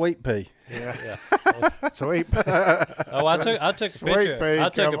like old Sweet Pea." Sweet. Oh, I took a Sweet picture. Pea I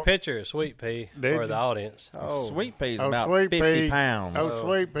took a come- picture of Sweet Pea Did for you? the audience. Oh, Sweet Pea's Oh, about Sweet 50 Pea. pounds. Oh,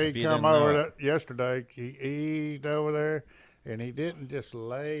 Sweet if Pea you come didn't know over it. yesterday. He eased over there, and he didn't just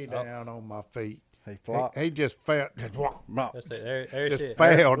lay down on my feet. he flopped. He just fell. Just, walk, Mop. That's it. There's just it.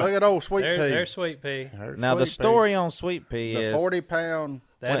 fell. Look at old Sweet Pea. There's Sweet Pea. There's Now the Sweet Pea. story on Sweet Pea The is 40-pound.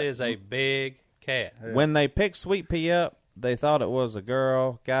 That What? is a big cat. when they picked Sweet Pea up, they thought it was a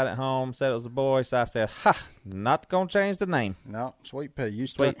girl. Got it home, said it was a boy. So I said, "Ha, not gonna change the name." No, Sweet Pea. You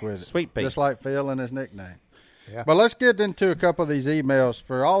stuck Sweet- with it. Sweet Pea. Just like Phil and his nickname. Yeah. But let's get into a couple of these emails.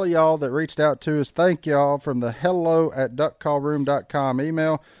 For all of y'all that reached out to us, thank y'all from the hello@duckcallroom.com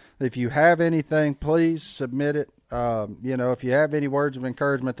email. If you have anything, please submit it. If you have any words of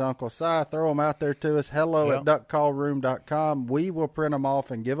encouragement to Uncle Si, throw them out there to us. hello@duckcallroom.com. We will print them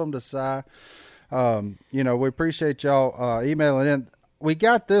off and give them to Si. We appreciate y'all emailing in. We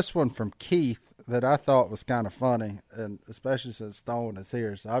got this one from Keith that I thought was kind of funny, and especially since Stone is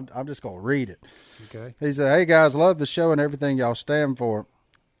here, so I'm just going to read it. Okay. He said, "Hey guys, love the show and everything y'all stand for.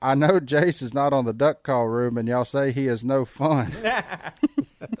 I know Jace is not on the duck call room, and y'all say he is no fun.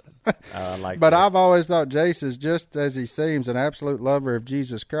 I like But this. I've always thought Jace is just as he seems, an absolute lover of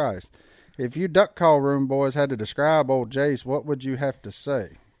Jesus Christ. If you duck call room boys had to describe old Jace, what would you have to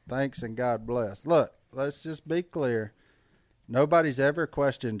say? Thanks and God bless." Look, let's just be clear. Nobody's ever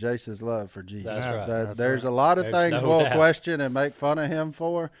questioned Jace's love for Jesus. That's right. There's a lot of There's things no we'll doubt. question and make fun of him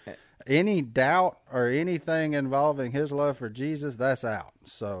for. Any doubt or anything involving his love for Jesus, that's out.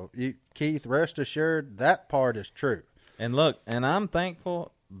 So, Keith, rest assured that part is true. And look, and I'm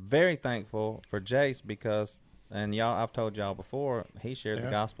thankful, very thankful for Jace because, and y'all, I've told y'all before, he shared the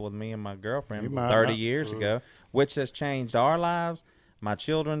Yeah. gospel with me and my girlfriend You might 30 not- years ago, which has changed our lives, my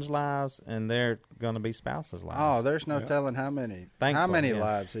children's lives, and they're going to be spouses' lives. Oh, there's no telling how many Thankful, yeah.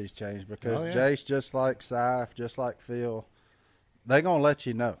 lives he's changed because Oh, yeah. Jace, just like Sif, just like Phil, they gonna let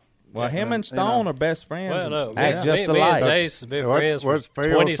you know. Well, him and You know. Stone are best friends. Well, and no, act just me and alike. Jace have been friends What's for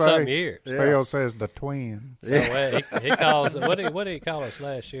Phil 20-something say? years. Phil says the twins. So, he calls what did he call us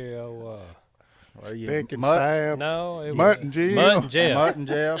last year? Well, you- Pick and Mutt- stab. No, it Mutt was and Jim. Mutt and Jeff. Mutt and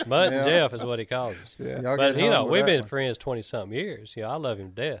Jeff. Mutt and Yeah. Jeff is what he calls us. Yeah. Y'all But get you know, hung with we've that been one. friends 20-something years. You know, I love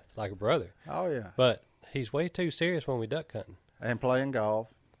him to death, like a brother. Oh yeah, But he's way too serious when we duck hunting. and playing golf,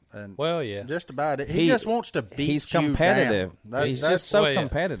 and Well, yeah. just about it. He just wants to beat He's you competitive. down. He's That's just so Well, yeah.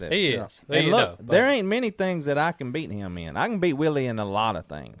 competitive. He is. Yeah. Well, And you look, know, but- there ain't many things that I can beat him in. I can beat Willie in a lot of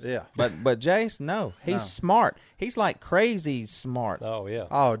things. Yeah. But Jace, no, he's No. smart. He's like crazy smart. Oh, yeah.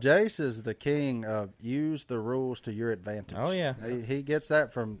 Oh, Jace is the king of use the rules to your advantage. Oh, yeah. He gets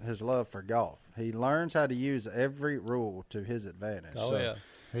that from his love for golf. He learns how to use every rule to his advantage. Oh, So, yeah.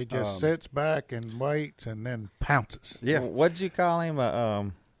 He just sits back and waits and then pounces. Yeah. What'd you call him?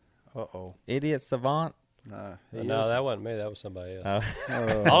 Uh-oh. Idiot savant? No, No, that wasn't me. That was somebody else.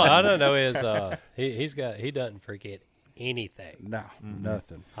 Oh. All I don't know is he doesn't forget anything. No,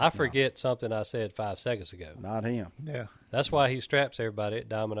 nothing. I forget something I said 5 seconds ago. Not him. Yeah. That's why he straps everybody at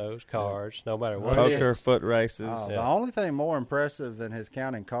dominoes, cards, no matter what. Poker, foot races. Oh, Yeah. The only thing more impressive than his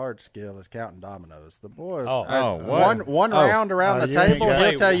counting card skill is counting dominoes. The boy, Oh. one round around the you ain't table, got-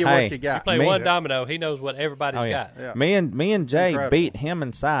 he'll tell you Hey. what you got. Play Me- one domino, he knows what everybody's Oh, yeah. got. Yeah. Me and Jay Incredible. beat him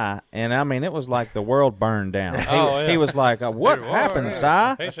and Cy, and I mean it was like the world burned down. Oh, yeah. He was like, "What happened,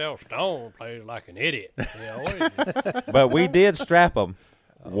 Cy?" He said, Stone plays like an idiot. You know, what But we did strap him.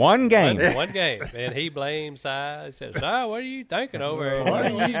 One game. one game, and he blames Si. He says, "Si, what are you thinking over here? What are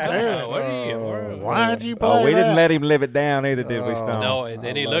you doing? What are you? Why'd you play Oh, we that? didn't let him live it down either, did we, Stone? No." And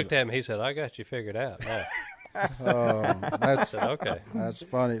then he looked at me. He said, "I got you figured out." No. I That's said, "Okay." That's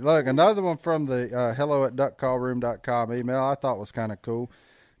funny. Look, another one from the hello@duckcallroom.com email I thought was kind of cool.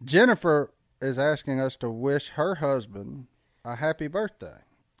 Jennifer is asking us to wish her husband a happy birthday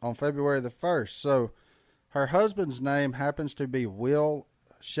on February the 1st. So her husband's name happens to be Will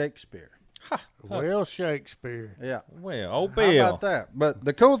Shakespeare. Will Shakespeare. Yeah. Well, old How Bill. about that? But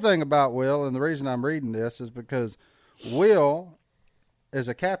the cool thing about Will, and the reason I'm reading this, is because Will is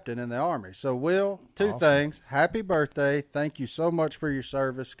a captain in the Army. So, Will, two things. Happy birthday. Thank you so much for your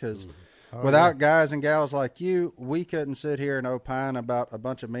service, because without guys and gals like you, we couldn't sit here and opine about a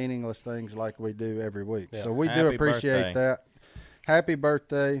bunch of meaningless things like we do every week. So, we do Happy appreciate birthday. that. Happy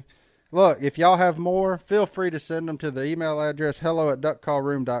birthday. Look, if y'all have more, feel free to send them to the email address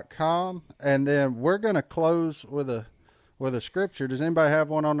hello@duckcallroom.com. And then we're going to close with a scripture. Does anybody have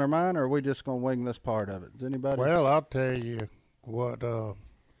one on their mind, or are we just going to wing this part of it? Does anybody? Well, I'll tell you what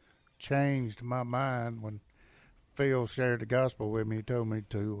changed my mind when Phil shared the gospel with me. He told me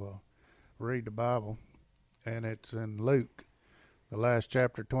to read the Bible, and it's in Luke, the last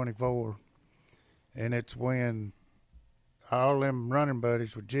chapter, 24. And it's when all them running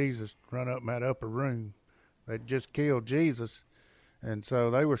buddies with Jesus run up in that upper room. They'd just killed Jesus, and so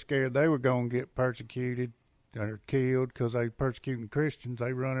they were scared they were going to get persecuted or killed because they persecuting Christians.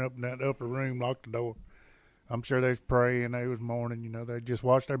 They run up in that upper room, locked the door. I'm sure they was praying, they was mourning, you know. They just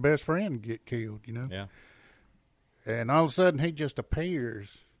watched their best friend get killed, you know. Yeah. And all of a sudden, he just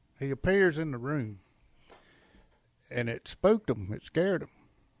appears. He appears in the room, and it spooked them. It scared them,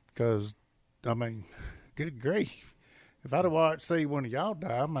 because, I mean, good grief. If I'd have see one of y'all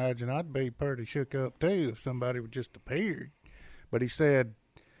die, I imagine I'd be pretty shook up too if somebody would just appeared. But he said,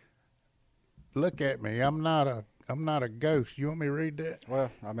 "Look at me. I'm not a ghost." You want me to read that?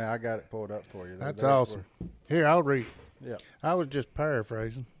 Well, I mean, I got it pulled up for you. That's There's awesome. Here, I'll read it. Yeah. I was just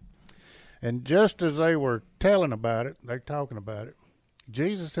paraphrasing. And just as they were telling about it, they're talking about it,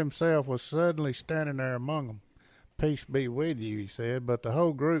 Jesus himself was suddenly standing there among them. "Peace be with you," he said, but the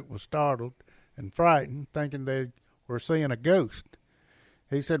whole group was startled and frightened, thinking they were seeing a ghost.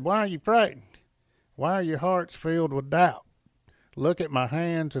 He said, "Why are you frightened? Why are your hearts filled with doubt? Look at my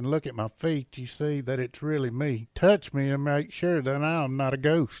hands and look at my feet. You see that it's really me. Touch me and make sure that I am not a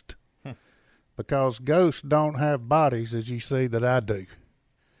ghost. Because ghosts don't have bodies as you see that I do."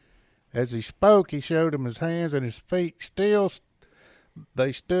 As he spoke, he showed them his hands and his feet. Still,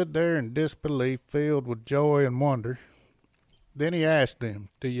 they stood there in disbelief, filled with joy and wonder. Then he asked them,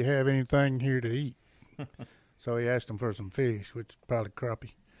 "Do you have anything here to eat?" So he asked them for some fish, which is probably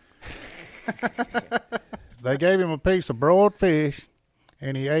crappie. They gave him a piece of broiled fish,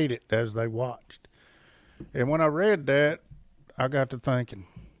 and he ate it as they watched. And when I read that, I got to thinking,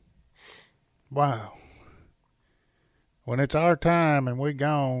 wow. When it's our time and we're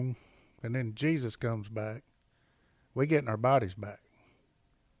gone, and then Jesus comes back, we getting our bodies back.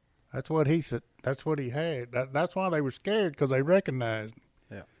 That's what he said. That's what he had. That's why they were scared, because they recognized him.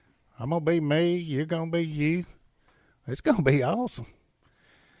 Yeah. I'm going to be me. You're going to be you. It's going to be awesome.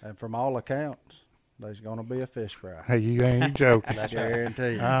 And from all accounts, there's going to be a fish fry. Hey, you ain't joking.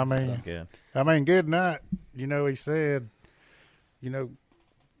 Guarantee you. I mean, Good. good night. You know, he said, you know,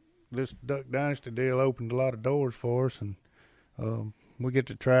 this Duck Dynasty deal opened a lot of doors for us, and we get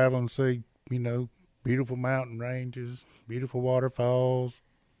to travel and see, beautiful mountain ranges, beautiful waterfalls,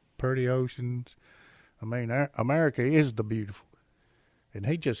 pretty oceans. I mean, America is the beautiful. And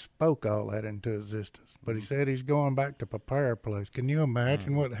he just spoke all that into existence. But he said he's going back to prepare a place. Can you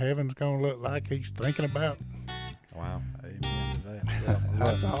imagine what heaven's going to look like he's thinking about? Wow. Amen to that.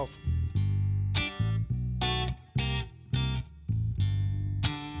 That's awesome.